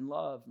just and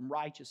love and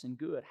righteous and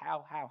good?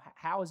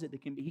 How is it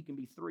that He can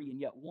be three and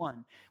yet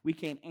one? We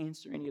can't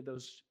answer any of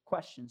those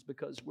questions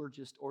because we're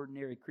just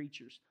ordinary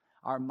creatures.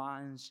 Our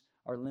minds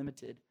are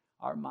limited.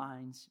 Our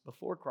minds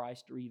before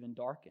Christ are even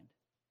darkened.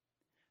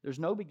 There's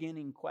no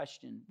beginning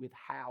question with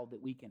how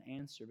that we can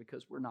answer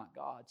because we're not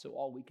God. So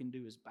all we can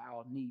do is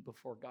bow a knee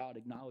before God,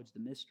 acknowledge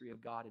the mystery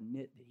of God,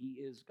 admit that He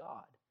is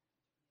God.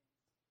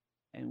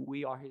 And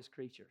we are His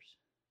creatures.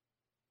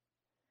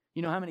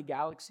 You know how many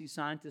galaxies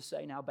scientists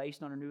say now,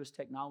 based on our newest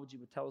technology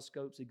with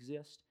telescopes,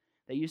 exist?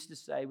 They used to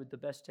say with the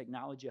best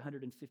technology,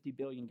 150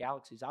 billion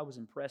galaxies. I was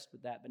impressed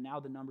with that, but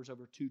now the number's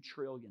over 2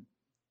 trillion.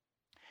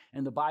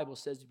 And the Bible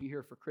says, if you're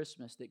here for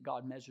Christmas, that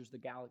God measures the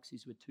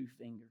galaxies with 2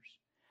 fingers.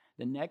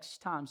 The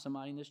next time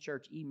somebody in this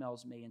church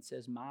emails me and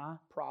says, my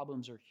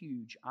problems are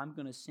huge, I'm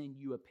going to send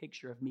you a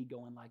picture of me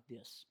going like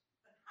this.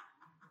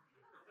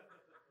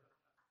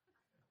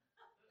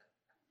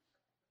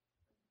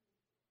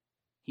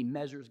 He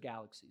measures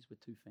galaxies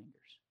with 2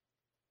 fingers.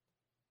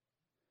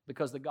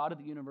 Because the God of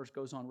the universe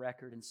goes on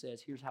record and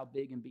says, here's how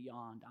big and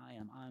beyond I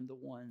am. I'm the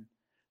one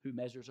who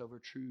measures over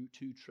 2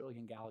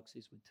 trillion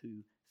galaxies with 2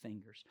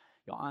 fingers.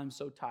 Y'all, I'm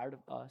so tired of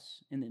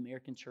us in the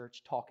American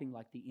church talking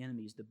like the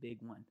enemy is the big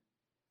one.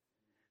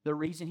 The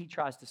reason he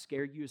tries to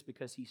scare you is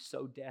because he's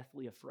so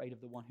deathly afraid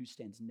of the one who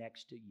stands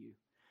next to you,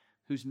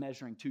 who's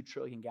measuring 2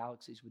 trillion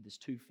galaxies with his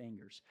 2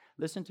 fingers.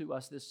 Listen to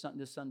us this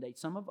Sunday.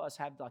 Some of us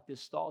have like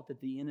this thought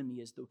that the enemy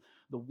is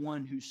the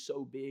one who's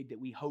so big that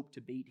we hope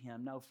to beat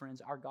him. No,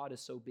 friends, our God is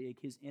so big,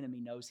 his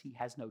enemy knows he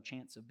has no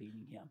chance of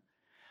beating him.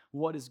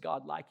 What is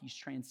God like? He's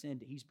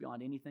transcendent. He's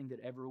beyond anything that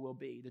ever will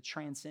be. The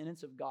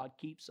transcendence of God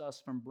keeps us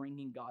from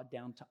bringing God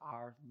down to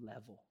our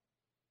level.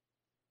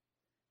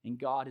 And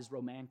God is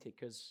romantic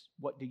because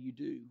what do you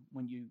do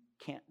when you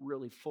can't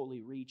really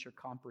fully reach or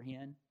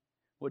comprehend?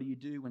 What do you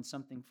do when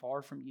something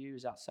far from you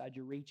is outside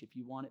your reach? If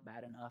you want it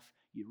bad enough,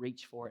 you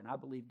reach for it. And I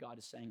believe God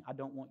is saying, I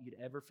don't want you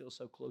to ever feel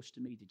so close to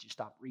me that you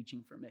stop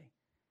reaching for me.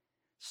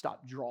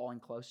 Stop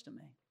drawing close to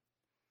me.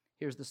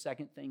 Here's the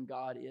second thing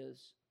God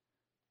is.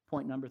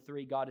 Point number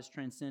 3, God is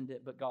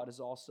transcendent, but God is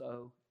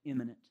also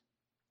immanent.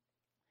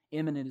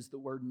 Immanent is the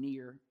word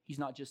near. He's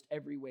not just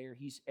everywhere.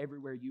 He's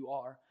everywhere you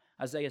are.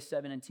 Isaiah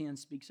 7:10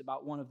 speaks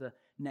about one of the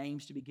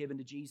names to be given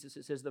to Jesus.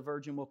 It says, the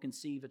virgin will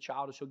conceive a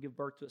child and she'll give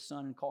birth to a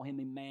son and call him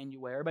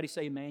Emmanuel. Everybody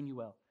say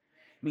Emmanuel.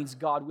 It means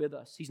God with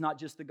us. He's not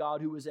just the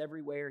God who is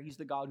everywhere. He's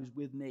the God who's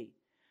with me.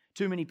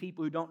 Too many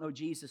people who don't know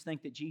Jesus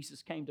think that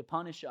Jesus came to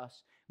punish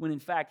us, when in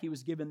fact he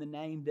was given the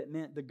name that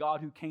meant the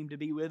God who came to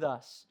be with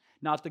us,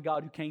 not the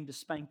God who came to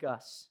spank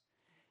us.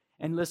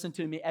 And listen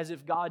to me, as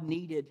if God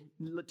needed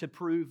to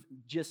prove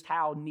just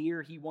how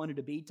near He wanted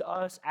to be to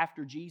us,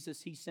 after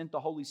Jesus, He sent the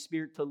Holy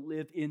Spirit to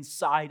live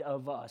inside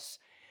of us.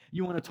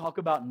 You want to talk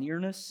about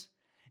nearness?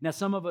 Now,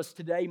 some of us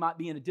today might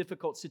be in a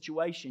difficult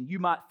situation. You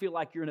might feel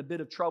like you're in a bit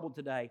of trouble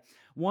today.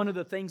 One of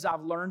the things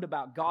I've learned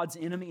about God's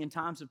enemy in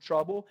times of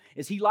trouble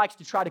is he likes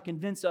to try to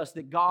convince us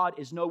that God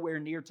is nowhere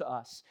near to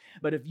us.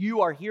 But if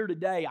you are here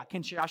today,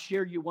 I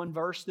share you one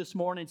verse this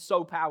morning. It's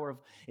so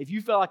powerful. If you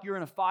feel like you're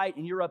in a fight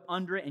and you're up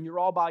under it and you're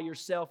all by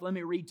yourself, let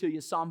me read to you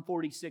Psalm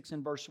 46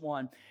 and verse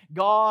 1.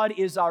 God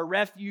is our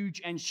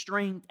refuge and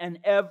strength and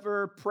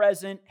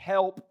ever-present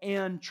help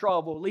in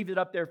trouble. Leave it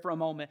up there for a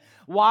moment.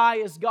 Why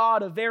is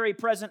God a very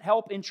present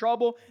help in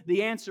trouble?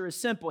 The answer is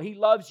simple. He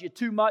loves you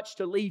too much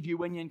to leave you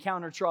when you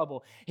encounter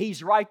trouble.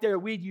 He's right there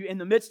with you in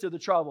the midst of the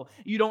trouble.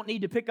 You don't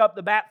need to pick up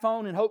the bat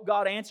phone and hope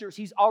God answers.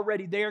 He's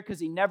already there because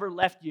He never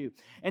left you.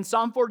 In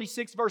Psalm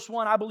 46 verse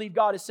 1, I believe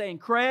God is saying,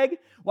 Craig,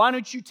 why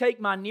don't you take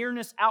my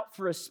nearness out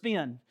for a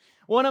spin?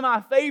 One of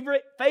my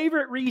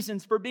favorite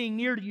reasons for being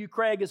near to you,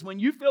 Craig, is when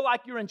you feel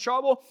like you're in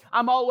trouble,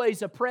 I'm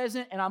always a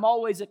present and I'm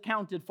always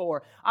accounted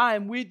for. I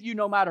am with you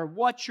no matter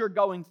what you're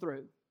going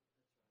through.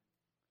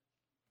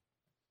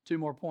 2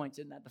 more points.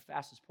 Isn't that the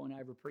fastest point I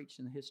ever preached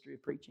in the history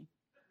of preaching?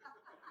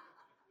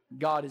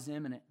 God is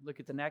immanent.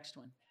 Look at the next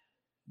one.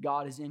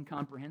 God is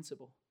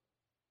incomprehensible.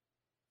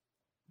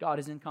 God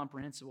is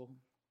incomprehensible.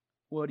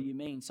 What do you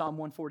mean? Psalm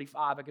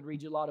 145, I could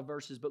read you a lot of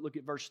verses, but look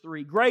at verse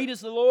 3. Great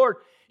is the Lord.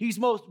 He's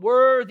most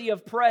worthy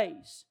of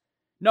praise.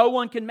 No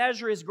one can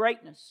measure His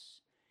greatness.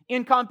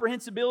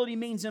 Incomprehensibility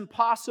means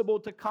impossible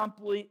to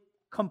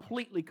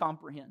completely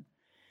comprehend.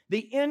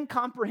 The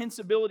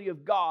incomprehensibility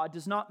of God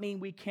does not mean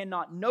we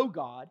cannot know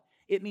God.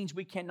 It means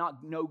we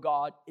cannot know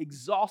God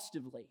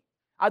exhaustively.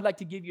 I'd like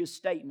to give you a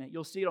statement.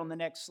 You'll see it on the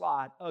next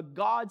slide. A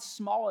God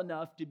small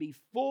enough to be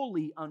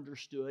fully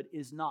understood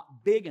is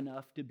not big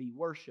enough to be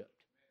worshiped.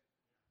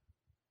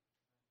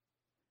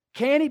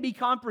 Can He be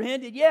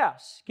comprehended?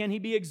 Yes. Can He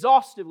be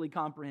exhaustively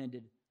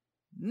comprehended?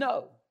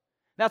 No.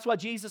 That's why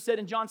Jesus said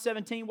in John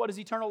 17, what is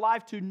eternal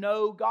life? To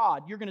know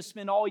God. You're going to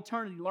spend all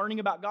eternity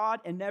learning about God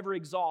and never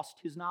exhaust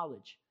His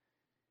knowledge.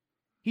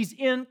 He's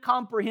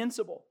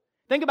incomprehensible.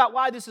 Think about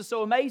why this is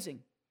so amazing.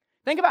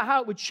 Think about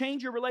how it would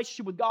change your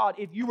relationship with God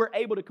if you were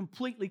able to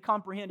completely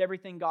comprehend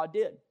everything God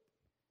did.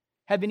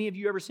 Have any of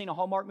you ever seen a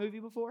Hallmark movie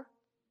before?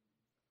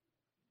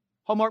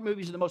 Hallmark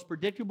movies are the most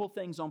predictable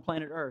things on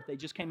planet Earth. They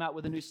just came out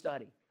with a new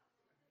study.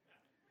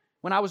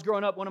 When I was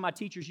growing up, one of my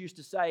teachers used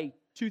to say,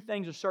 2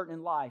 things are certain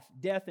in life,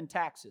 death and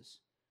taxes.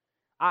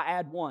 I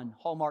add 1,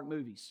 Hallmark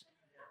movies.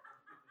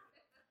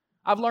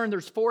 I've learned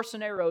there's 4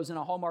 scenarios in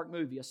a Hallmark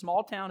movie: a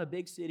small town, a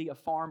big city, a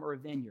farm, or a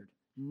vineyard.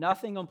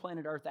 Nothing on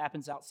planet Earth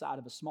happens outside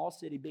of a small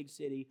city, big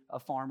city, a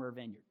farm, or a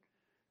vineyard.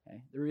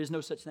 Okay? There is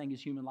no such thing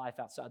as human life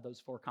outside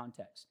those 4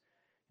 contexts.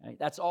 Okay?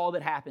 That's all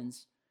that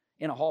happens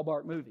in a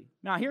Hallmark movie.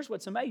 Now, here's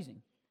what's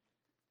amazing.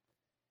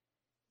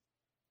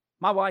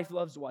 My wife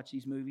loves to watch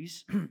these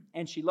movies,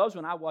 and she loves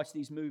when I watch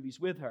these movies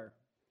with her.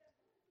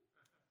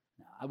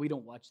 No, we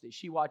don't watch these.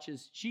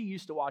 She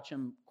used to watch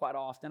them quite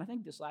often. I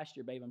think this last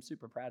year, babe, I'm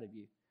super proud of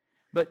you.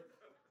 But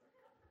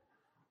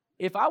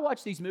if I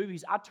watch these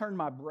movies, I turn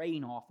my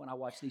brain off when I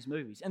watch these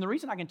movies. And the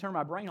reason I can turn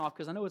my brain off,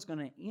 because I know it's going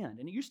to end.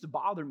 And it used to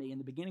bother me in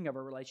the beginning of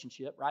our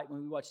relationship, right?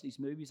 When we watch these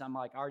movies, I'm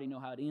like, I already know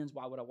how it ends.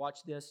 Why would I watch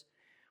this?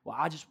 Well,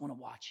 I just want to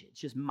watch it.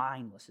 It's just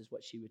mindless, is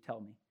what she would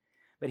tell me.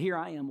 But here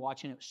I am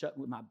watching it shut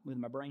with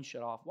my brain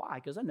shut off. Why?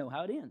 Because I know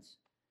how it ends.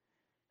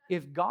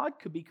 If God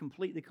could be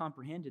completely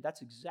comprehended,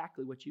 that's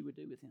exactly what you would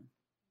do with Him.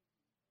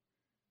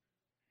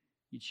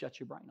 You'd shut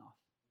your brain off.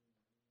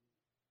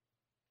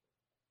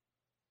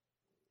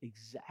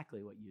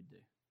 Exactly what you'd do.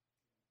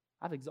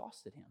 I've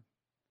exhausted Him.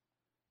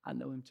 I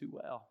know Him too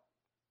well.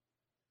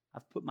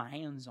 I've put my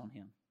hands on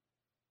Him.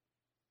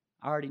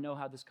 I already know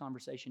how this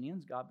conversation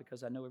ends, God,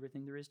 because I know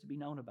everything there is to be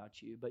known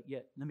about you. But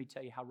yet, let me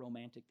tell you how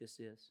romantic this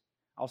is.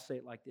 I'll say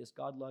it like this.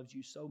 God loves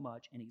you so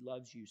much, and He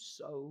loves you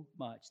so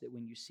much that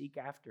when you seek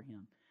after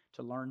Him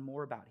to learn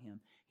more about Him,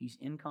 He's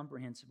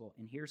incomprehensible.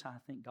 And here's how I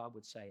think God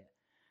would say it.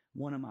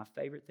 One of my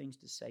favorite things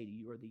to say to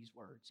you are these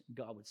words.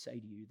 God would say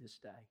to you this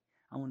day,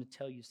 I want to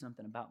tell you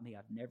something about me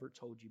I've never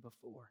told you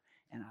before,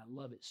 and I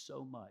love it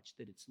so much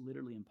that it's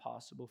literally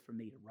impossible for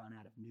me to run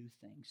out of new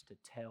things to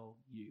tell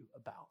you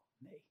about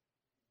me.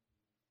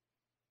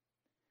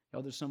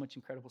 There's so much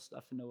incredible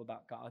stuff to know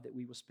about God that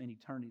we will spend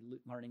eternity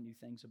learning new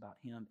things about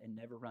Him and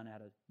never run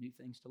out of new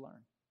things to learn.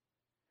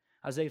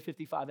 Isaiah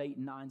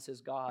 55:8-9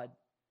 says, God,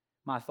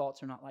 my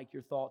thoughts are not like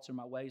your thoughts, or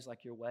my ways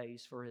like your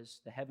ways. For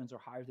as the heavens are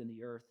higher than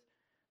the earth,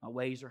 my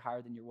ways are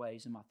higher than your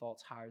ways, and my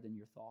thoughts higher than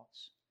your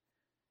thoughts.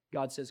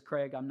 God says,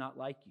 Craig, I'm not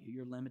like you.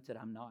 You're limited.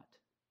 I'm not.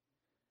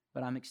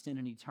 But I'm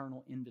extending an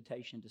eternal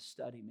invitation to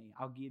study me.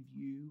 I'll give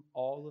you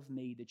all of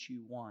me that you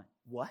want.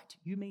 What?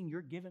 You mean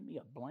you're giving me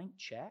a blank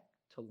check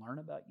to learn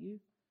about you?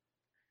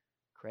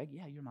 Craig,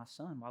 yeah, you're my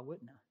son. Why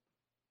wouldn't I?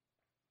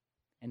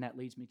 And that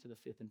leads me to the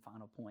 5th and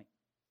final point.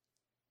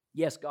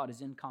 Yes, God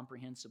is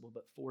incomprehensible,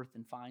 but 4th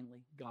and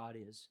finally, God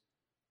is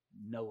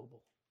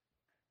knowable.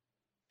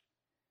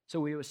 So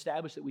we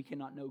establish that we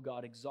cannot know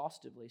God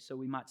exhaustively. So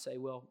we might say,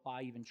 well,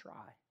 why even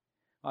try?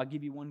 I'll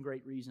give you one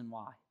great reason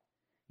why.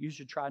 You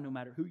should try no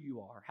matter who you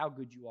are, how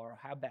good you are,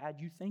 how bad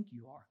you think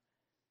you are.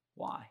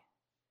 Why?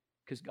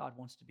 Because God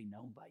wants to be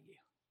known by you.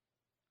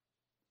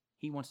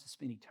 He wants to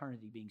spend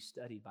eternity being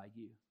studied by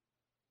you.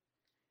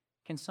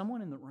 Can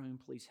someone in the room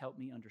please help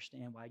me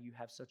understand why you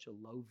have such a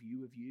low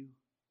view of you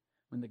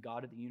when the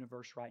God of the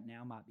universe right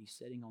now might be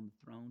sitting on the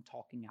throne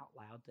talking out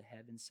loud to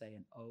heaven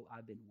saying, oh,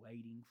 I've been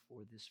waiting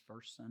for this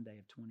first Sunday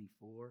of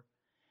 24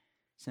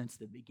 since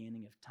the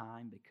beginning of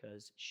time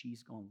because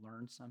she's going to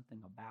learn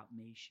something about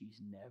me she's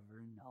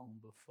never known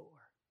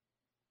before.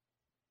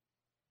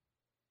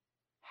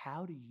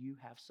 How do you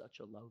have such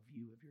a low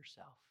view of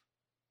yourself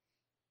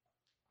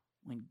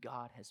when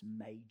God has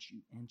made you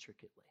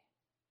intricately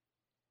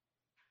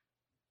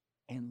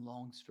and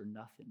longs for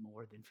nothing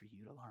more than for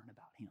you to learn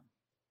about Him?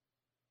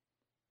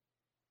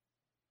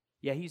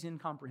 Yeah, He's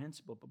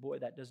incomprehensible, but boy,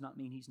 that does not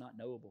mean He's not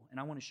knowable. And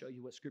I want to show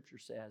you what Scripture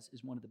says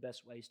is one of the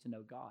best ways to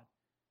know God.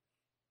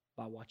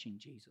 By watching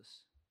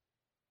Jesus.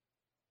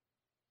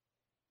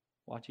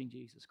 Watching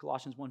Jesus.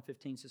 Colossians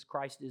 1:15 says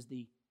Christ is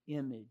the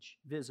image,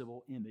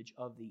 visible image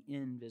of the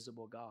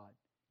invisible God.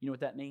 You know what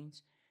that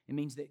means? It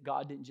means that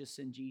God didn't just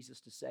send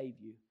Jesus to save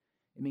you.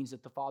 It means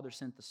that the Father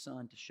sent the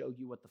Son to show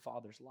you what the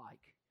Father's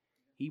like.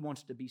 He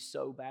wants to be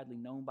so badly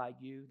known by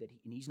you that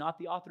and He's not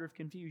the author of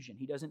confusion.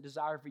 He doesn't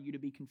desire for you to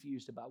be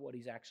confused about what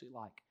He's actually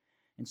like.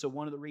 And so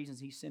one of the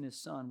reasons He sent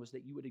His Son was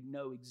that you would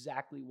know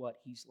exactly what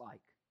He's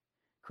like.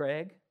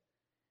 Craig,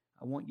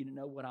 I want you to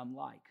know what I'm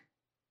like.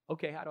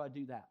 Okay, how do I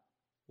do that?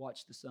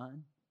 Watch the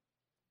Son.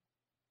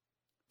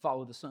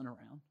 Follow the Son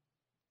around.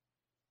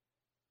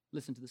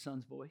 Listen to the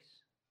Son's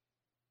voice.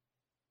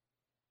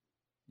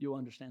 You'll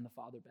understand the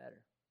Father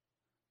better.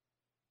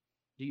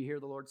 Do you hear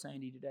the Lord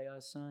saying to you today,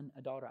 son,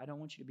 daughter, I don't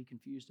want you to be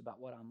confused about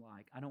what I'm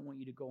like. I don't want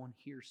you to go on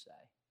hearsay.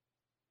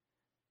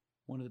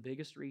 One of the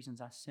biggest reasons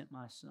I sent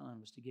my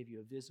Son was to give you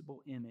a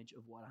visible image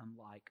of what I'm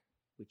like,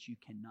 which you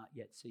cannot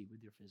yet see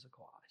with your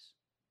physical eyes.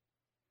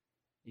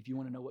 If you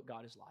want to know what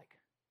God is like,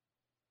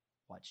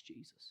 watch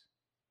Jesus.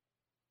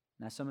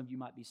 Now, some of you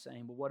might be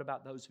saying, well, what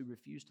about those who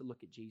refuse to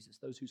look at Jesus,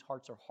 those whose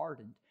hearts are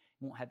hardened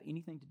and won't have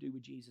anything to do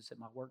with Jesus at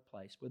my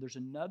workplace? Well, there's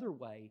another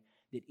way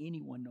that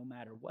anyone, no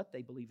matter what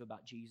they believe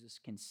about Jesus,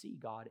 can see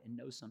God and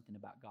know something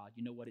about God.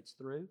 You know what it's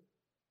through?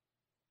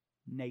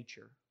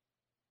 Nature.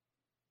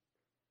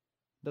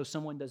 Though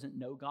someone doesn't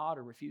know God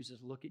or refuses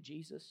to look at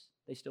Jesus,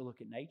 they still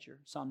look at nature.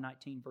 Psalm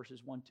 19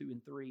 verses 1, 2,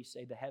 and 3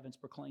 say, the heavens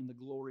proclaim the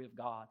glory of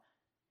God.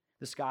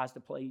 The skies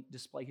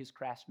display His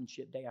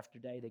craftsmanship day after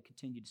day. They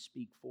continue to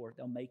speak forth.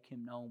 They'll make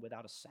Him known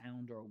without a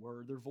sound or a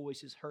word. Their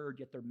voice is heard,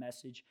 yet their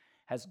message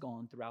has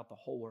gone throughout the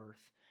whole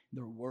earth.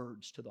 Their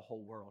words to the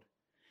whole world.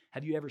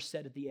 Have you ever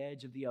sat at the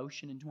edge of the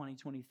ocean in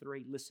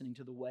 2023 listening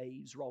to the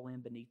waves roll in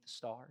beneath the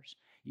stars?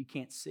 You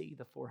can't see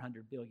the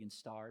 400 billion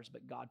stars,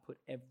 but God put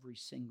every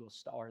single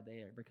star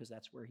there because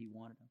that's where He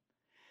wanted them.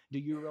 Do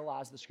you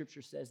realize the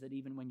Scripture says that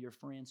even when your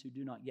friends who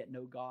do not yet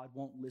know God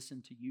won't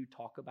listen to you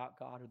talk about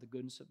God or the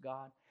goodness of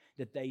God,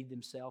 that they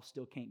themselves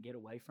still can't get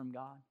away from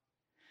God?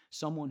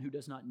 Someone who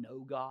does not know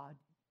God,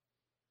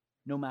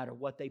 no matter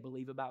what they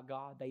believe about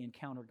God, they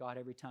encounter God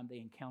every time they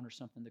encounter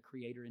something the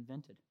Creator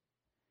invented.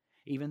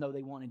 Even though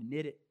they won't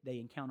admit it, they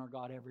encounter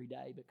God every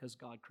day because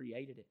God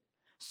created it.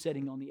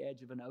 Sitting on the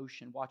edge of an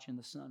ocean, watching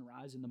the sun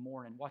rise in the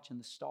morning, watching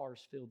the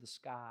stars fill the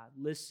sky,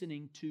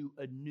 listening to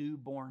a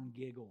newborn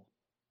giggle.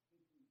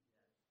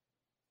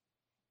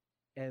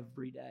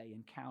 Every day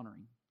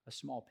encountering a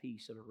small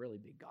piece of a really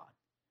big God.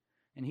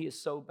 And He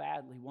is so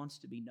badly wants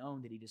to be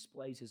known that He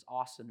displays His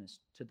awesomeness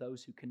to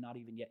those who cannot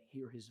even yet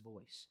hear His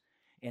voice.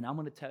 And I'm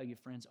going to tell you,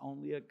 friends,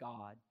 only a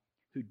God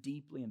who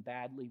deeply and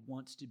badly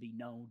wants to be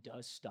known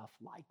does stuff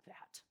like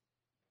that.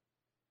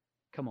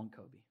 Come on,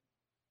 Kobe.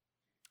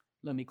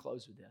 Let me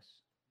close with this.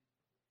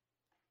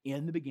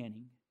 In the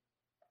beginning,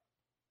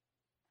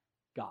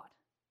 God.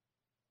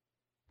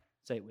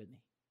 Say it with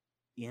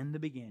me. In the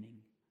beginning,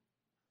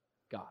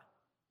 God.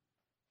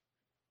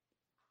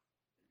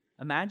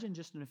 Imagine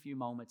just in a few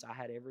moments I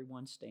had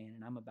everyone stand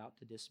and I'm about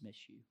to dismiss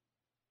you.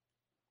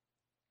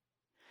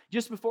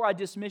 Just before I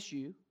dismiss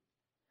you,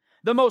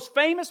 the most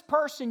famous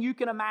person you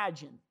can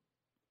imagine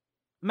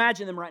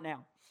them right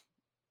now.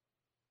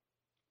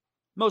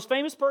 Most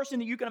famous person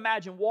that you can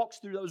imagine walks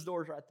through those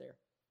doors right there.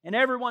 And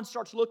everyone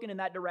starts looking in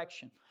that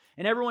direction.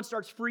 And everyone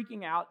starts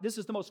freaking out. This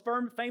is the most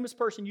famous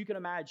person you can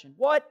imagine.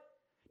 What?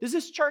 Does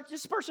this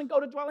person go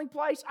to Dwelling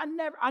Place? I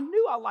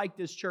knew I liked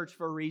this church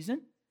for a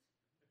reason.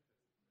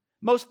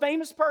 Most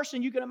famous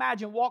person you can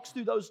imagine walks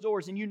through those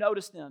doors and you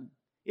notice them.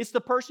 It's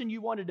the person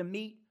you wanted to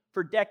meet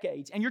for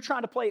decades. And you're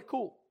trying to play it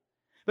cool.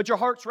 But your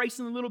heart's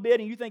racing a little bit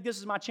and you think, this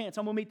is my chance.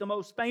 I'm going to meet the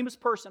most famous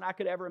person I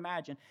could ever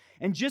imagine.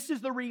 And just as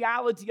the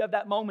reality of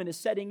that moment is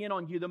setting in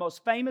on you, the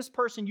most famous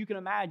person you can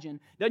imagine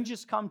doesn't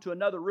just come to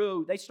another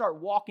room. They start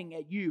walking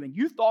at you. And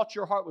you thought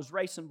your heart was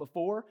racing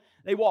before.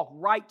 They walk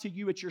right to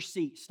you at your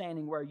seat,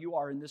 standing where you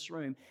are in this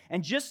room.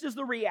 And just as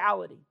the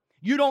reality,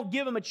 you don't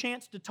give them a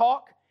chance to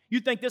talk. You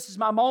think this is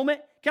my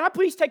moment? Can I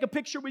please take a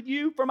picture with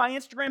you for my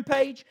Instagram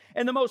page?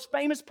 And the most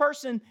famous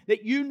person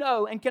that you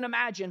know and can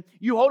imagine,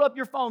 you hold up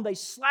your phone, they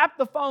slap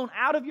the phone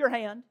out of your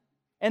hand,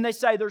 and they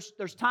say,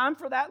 there's time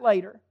for that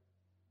later.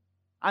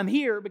 I'm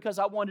here because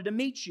I wanted to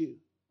meet you.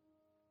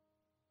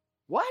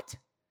 What?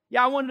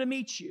 Yeah, I wanted to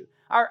meet you.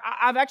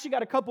 I've actually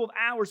got a couple of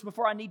hours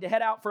before I need to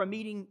head out for a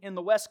meeting in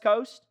the West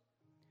Coast.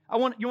 You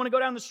want to go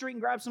down the street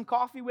and grab some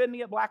coffee with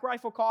me at Black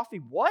Rifle Coffee?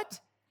 What?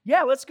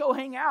 Yeah, let's go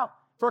hang out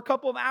for a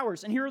couple of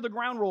hours. And here are the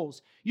ground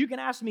rules. You can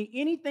ask me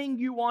anything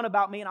you want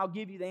about me and I'll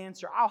give you the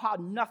answer. I'll hide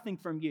nothing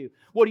from you.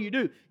 What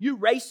do? You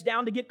race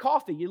down to get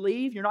coffee. You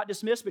leave. You're not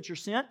dismissed, but you're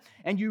sent.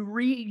 And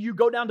you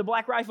go down to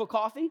Black Rifle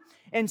Coffee.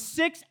 And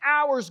 6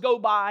 hours go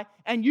by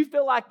and you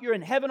feel like you're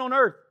in heaven on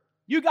earth.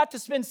 You got to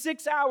spend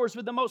 6 hours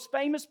with the most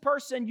famous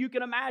person you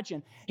can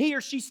imagine. He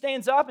or she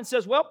stands up and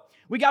says, well,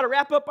 we got to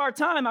wrap up our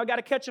time. I've got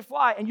to catch a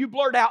flight. And you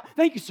blurt out,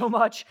 thank you so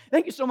much.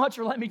 Thank you so much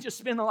for letting me just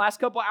spend the last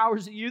couple of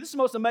hours with you. This is the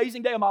most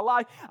amazing day of my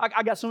life.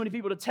 I got so many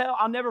people to tell.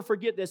 I'll never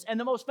forget this. And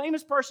the most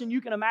famous person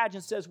you can imagine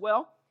says,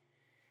 well,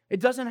 it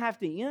doesn't have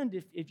to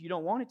end if you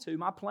don't want it to.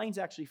 My plane's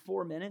actually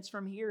 4 minutes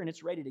from here and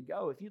it's ready to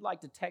go. If you'd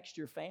like to text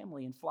your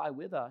family and fly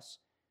with us,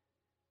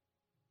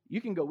 you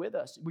can go with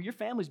us. Well, your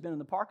family's been in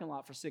the parking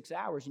lot for 6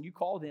 hours, and you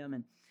call them,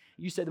 and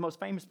you say, the most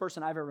famous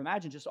person I've ever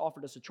imagined just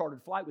offered us a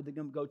chartered flight with them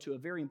to go to a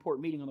very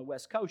important meeting on the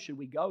West Coast. Should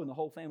we go? And the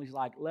whole family's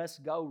like, let's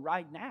go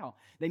right now.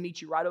 They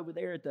meet you right over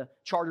there at the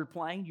chartered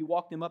plane. You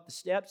walk them up the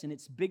steps, and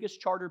it's the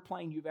biggest chartered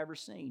plane you've ever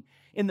seen.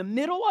 In the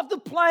middle of the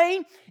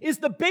plane is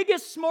the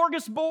biggest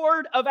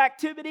smorgasbord of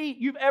activity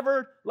you've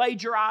ever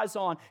laid your eyes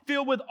on,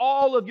 filled with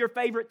all of your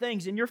favorite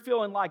things, and you're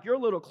feeling like you're a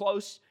little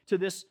close to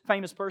this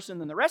famous person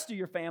than the rest of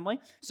your family.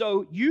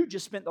 So you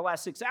just spent the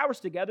last 6 hours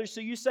together. So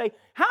you say,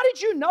 how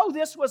did you know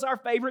this was our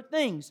favorite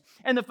things?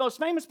 And the most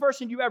famous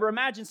person you ever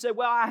imagined said,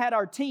 well, I had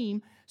our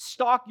team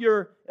stalk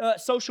your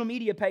social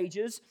media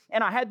pages,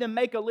 and I had them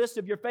make a list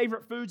of your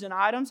favorite foods and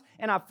items,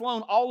 and I've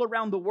flown all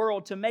around the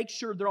world to make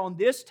sure they're on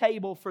this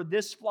table for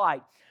this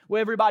flight. Well,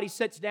 everybody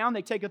sits down.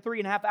 They take a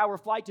 3.5-hour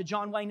flight to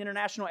John Wayne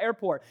International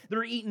Airport.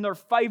 They're eating their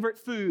favorite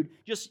food,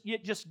 just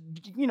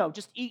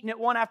eating it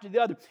one after the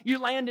other. You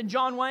land in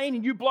John Wayne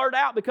and you blurt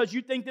out because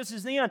you think this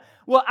is the end.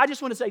 Well, I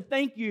just want to say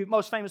thank you,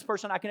 most famous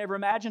person I can ever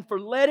imagine, for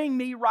letting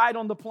me ride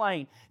on the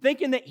plane.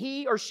 Thinking that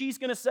he or she's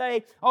going to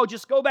say, oh,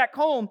 just go back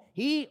home.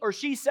 He or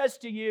she says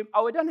to you,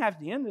 oh, it doesn't have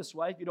to end this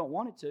way if you don't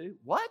want it to.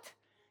 What?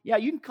 Yeah,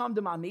 you can come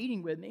to my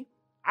meeting with me.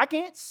 I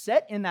can't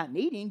sit in that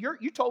meeting.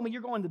 You told me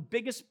you're going to the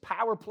biggest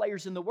power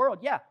players in the world.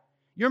 Yeah,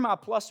 you're my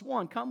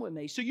 +1. Come with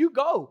me. So you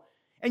go,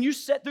 and you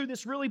sit through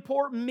this really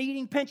important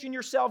meeting, pinching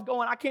yourself,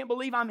 going, I can't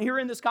believe I'm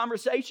hearing this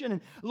conversation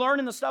and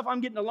learning the stuff I'm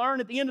getting to learn.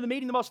 At the end of the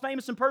meeting, the most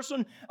famous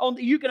person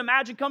you can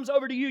imagine comes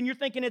over to you, and you're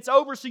thinking it's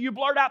over, so you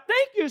blurt out,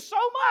 thank you so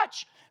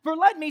much for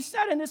letting me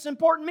sit in this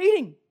important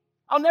meeting.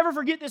 I'll never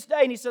forget this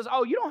day. And he says,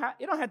 oh,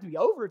 it don't have to be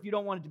over if you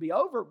don't want it to be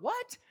over.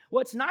 What?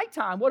 Well, it's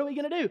nighttime. What are we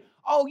going to do?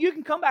 Oh, you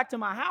can come back to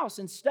my house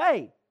and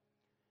stay.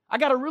 I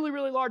got a really,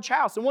 really large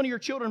house. And one of your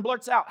children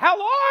blurts out, how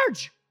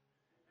large?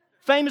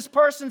 Famous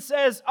person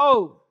says,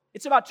 oh,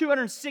 it's about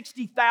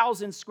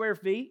 260,000 square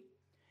feet.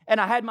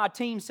 And I had my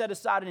team set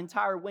aside an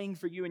entire wing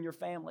for you and your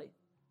family.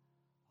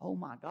 Oh,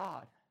 my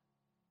God.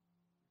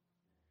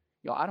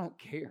 Y'all, I don't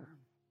care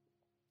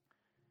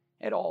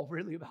at all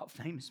really about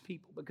famous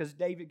people, because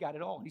David got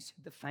it all. He said,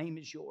 the fame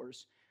is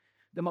yours.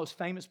 The most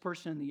famous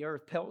person in the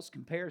earth pales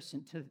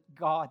comparison to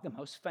God, the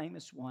most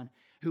famous one,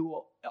 who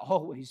will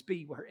always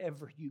be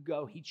wherever you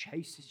go. He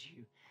chases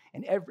you.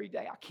 And every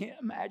day, I can't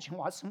imagine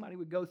why somebody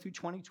would go through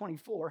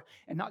 2024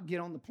 and not get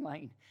on the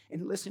plane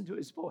and listen to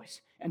his voice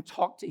and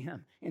talk to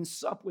him and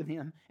sup with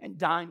him and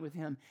dine with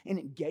him and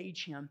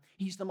engage him.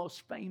 He's the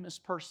most famous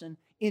person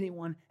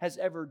anyone has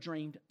ever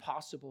dreamed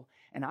possible.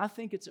 And I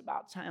think it's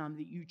about time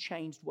that you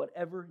changed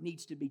whatever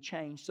needs to be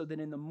changed, so that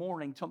in the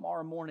morning,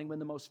 tomorrow morning, when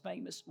the most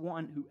famous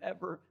one who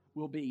ever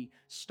will be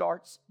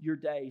starts your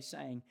day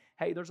saying,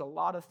 hey, there's a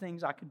lot of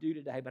things I could do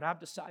today, but I've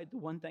decided the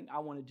one thing I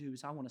want to do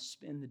is I want to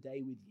spend the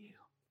day with you.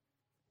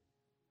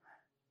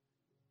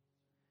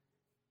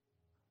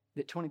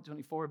 That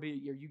 2024 will be a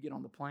year you get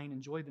on the plane,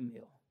 enjoy the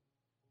meal.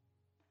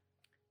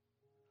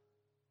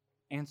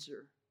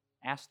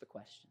 Ask the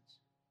questions.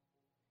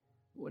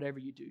 Whatever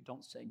you do,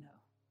 don't say no.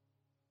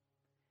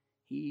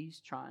 He's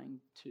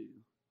trying to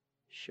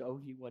show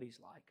you what he's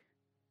like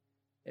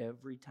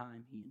every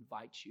time he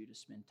invites you to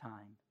spend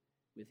time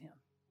with him.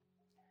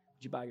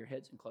 Would you bow your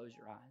heads and close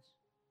your eyes?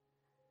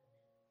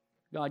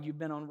 God, you've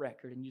been on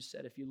record and you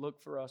said if you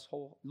look for us, we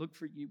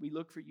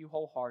look for you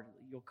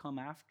wholeheartedly. You'll come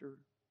after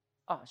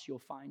us. You'll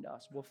find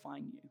us. We'll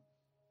find you.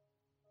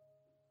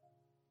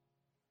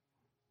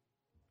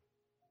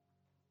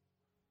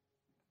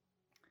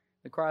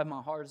 The cry of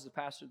my heart as the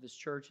pastor of this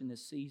church in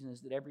this season is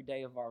that every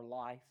day of our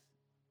life,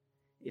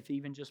 if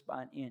even just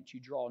by an inch, you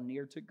draw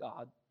near to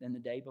God than the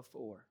day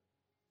before.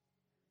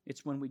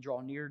 It's when we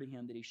draw near to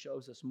him that he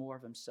shows us more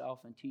of himself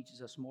and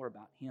teaches us more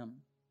about him.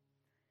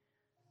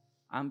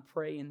 I'm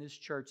praying this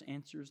church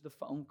answers the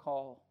phone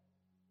call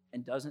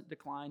and doesn't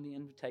decline the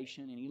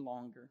invitation any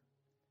longer.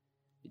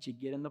 that you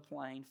get in the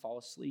plane, fall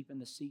asleep in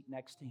the seat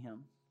next to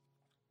him,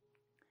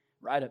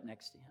 right up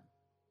next to him.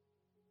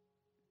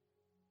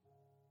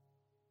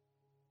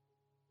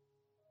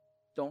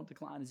 Don't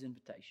decline his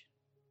invitation.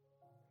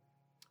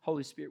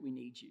 Holy Spirit, we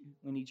need you.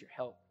 We need your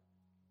help.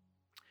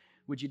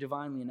 Would you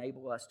divinely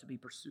enable us to be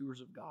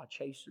pursuers of God,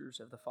 chasers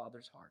of the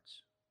Father's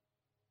hearts?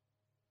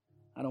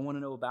 I don't want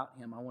to know about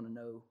him. I want to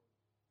know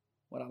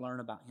what I learn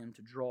about him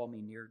to draw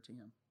me nearer to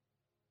him.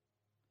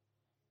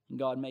 And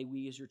God, may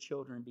we as your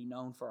children be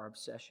known for our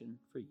obsession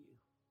for you.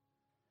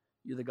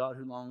 You're the God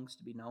who longs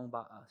to be known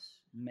by us.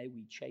 May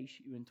we chase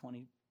you in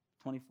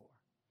 2024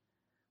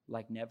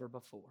 like never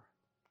before.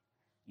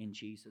 In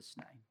Jesus'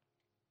 name.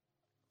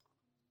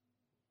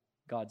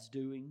 God's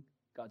doing,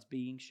 God's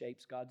being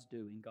shapes God's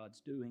doing.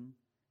 God's doing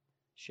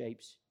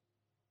shapes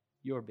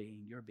your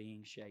being. Your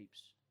being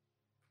shapes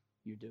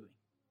your doing.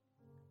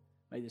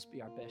 May this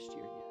be our best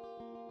year yet.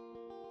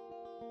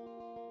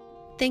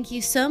 Thank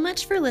you so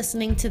much for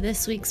listening to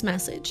this week's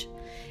message.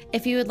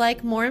 If you would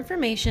like more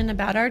information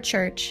about our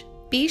church,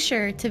 be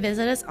sure to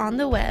visit us on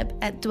the web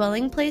at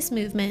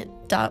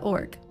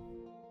dwellingplacemovement.org.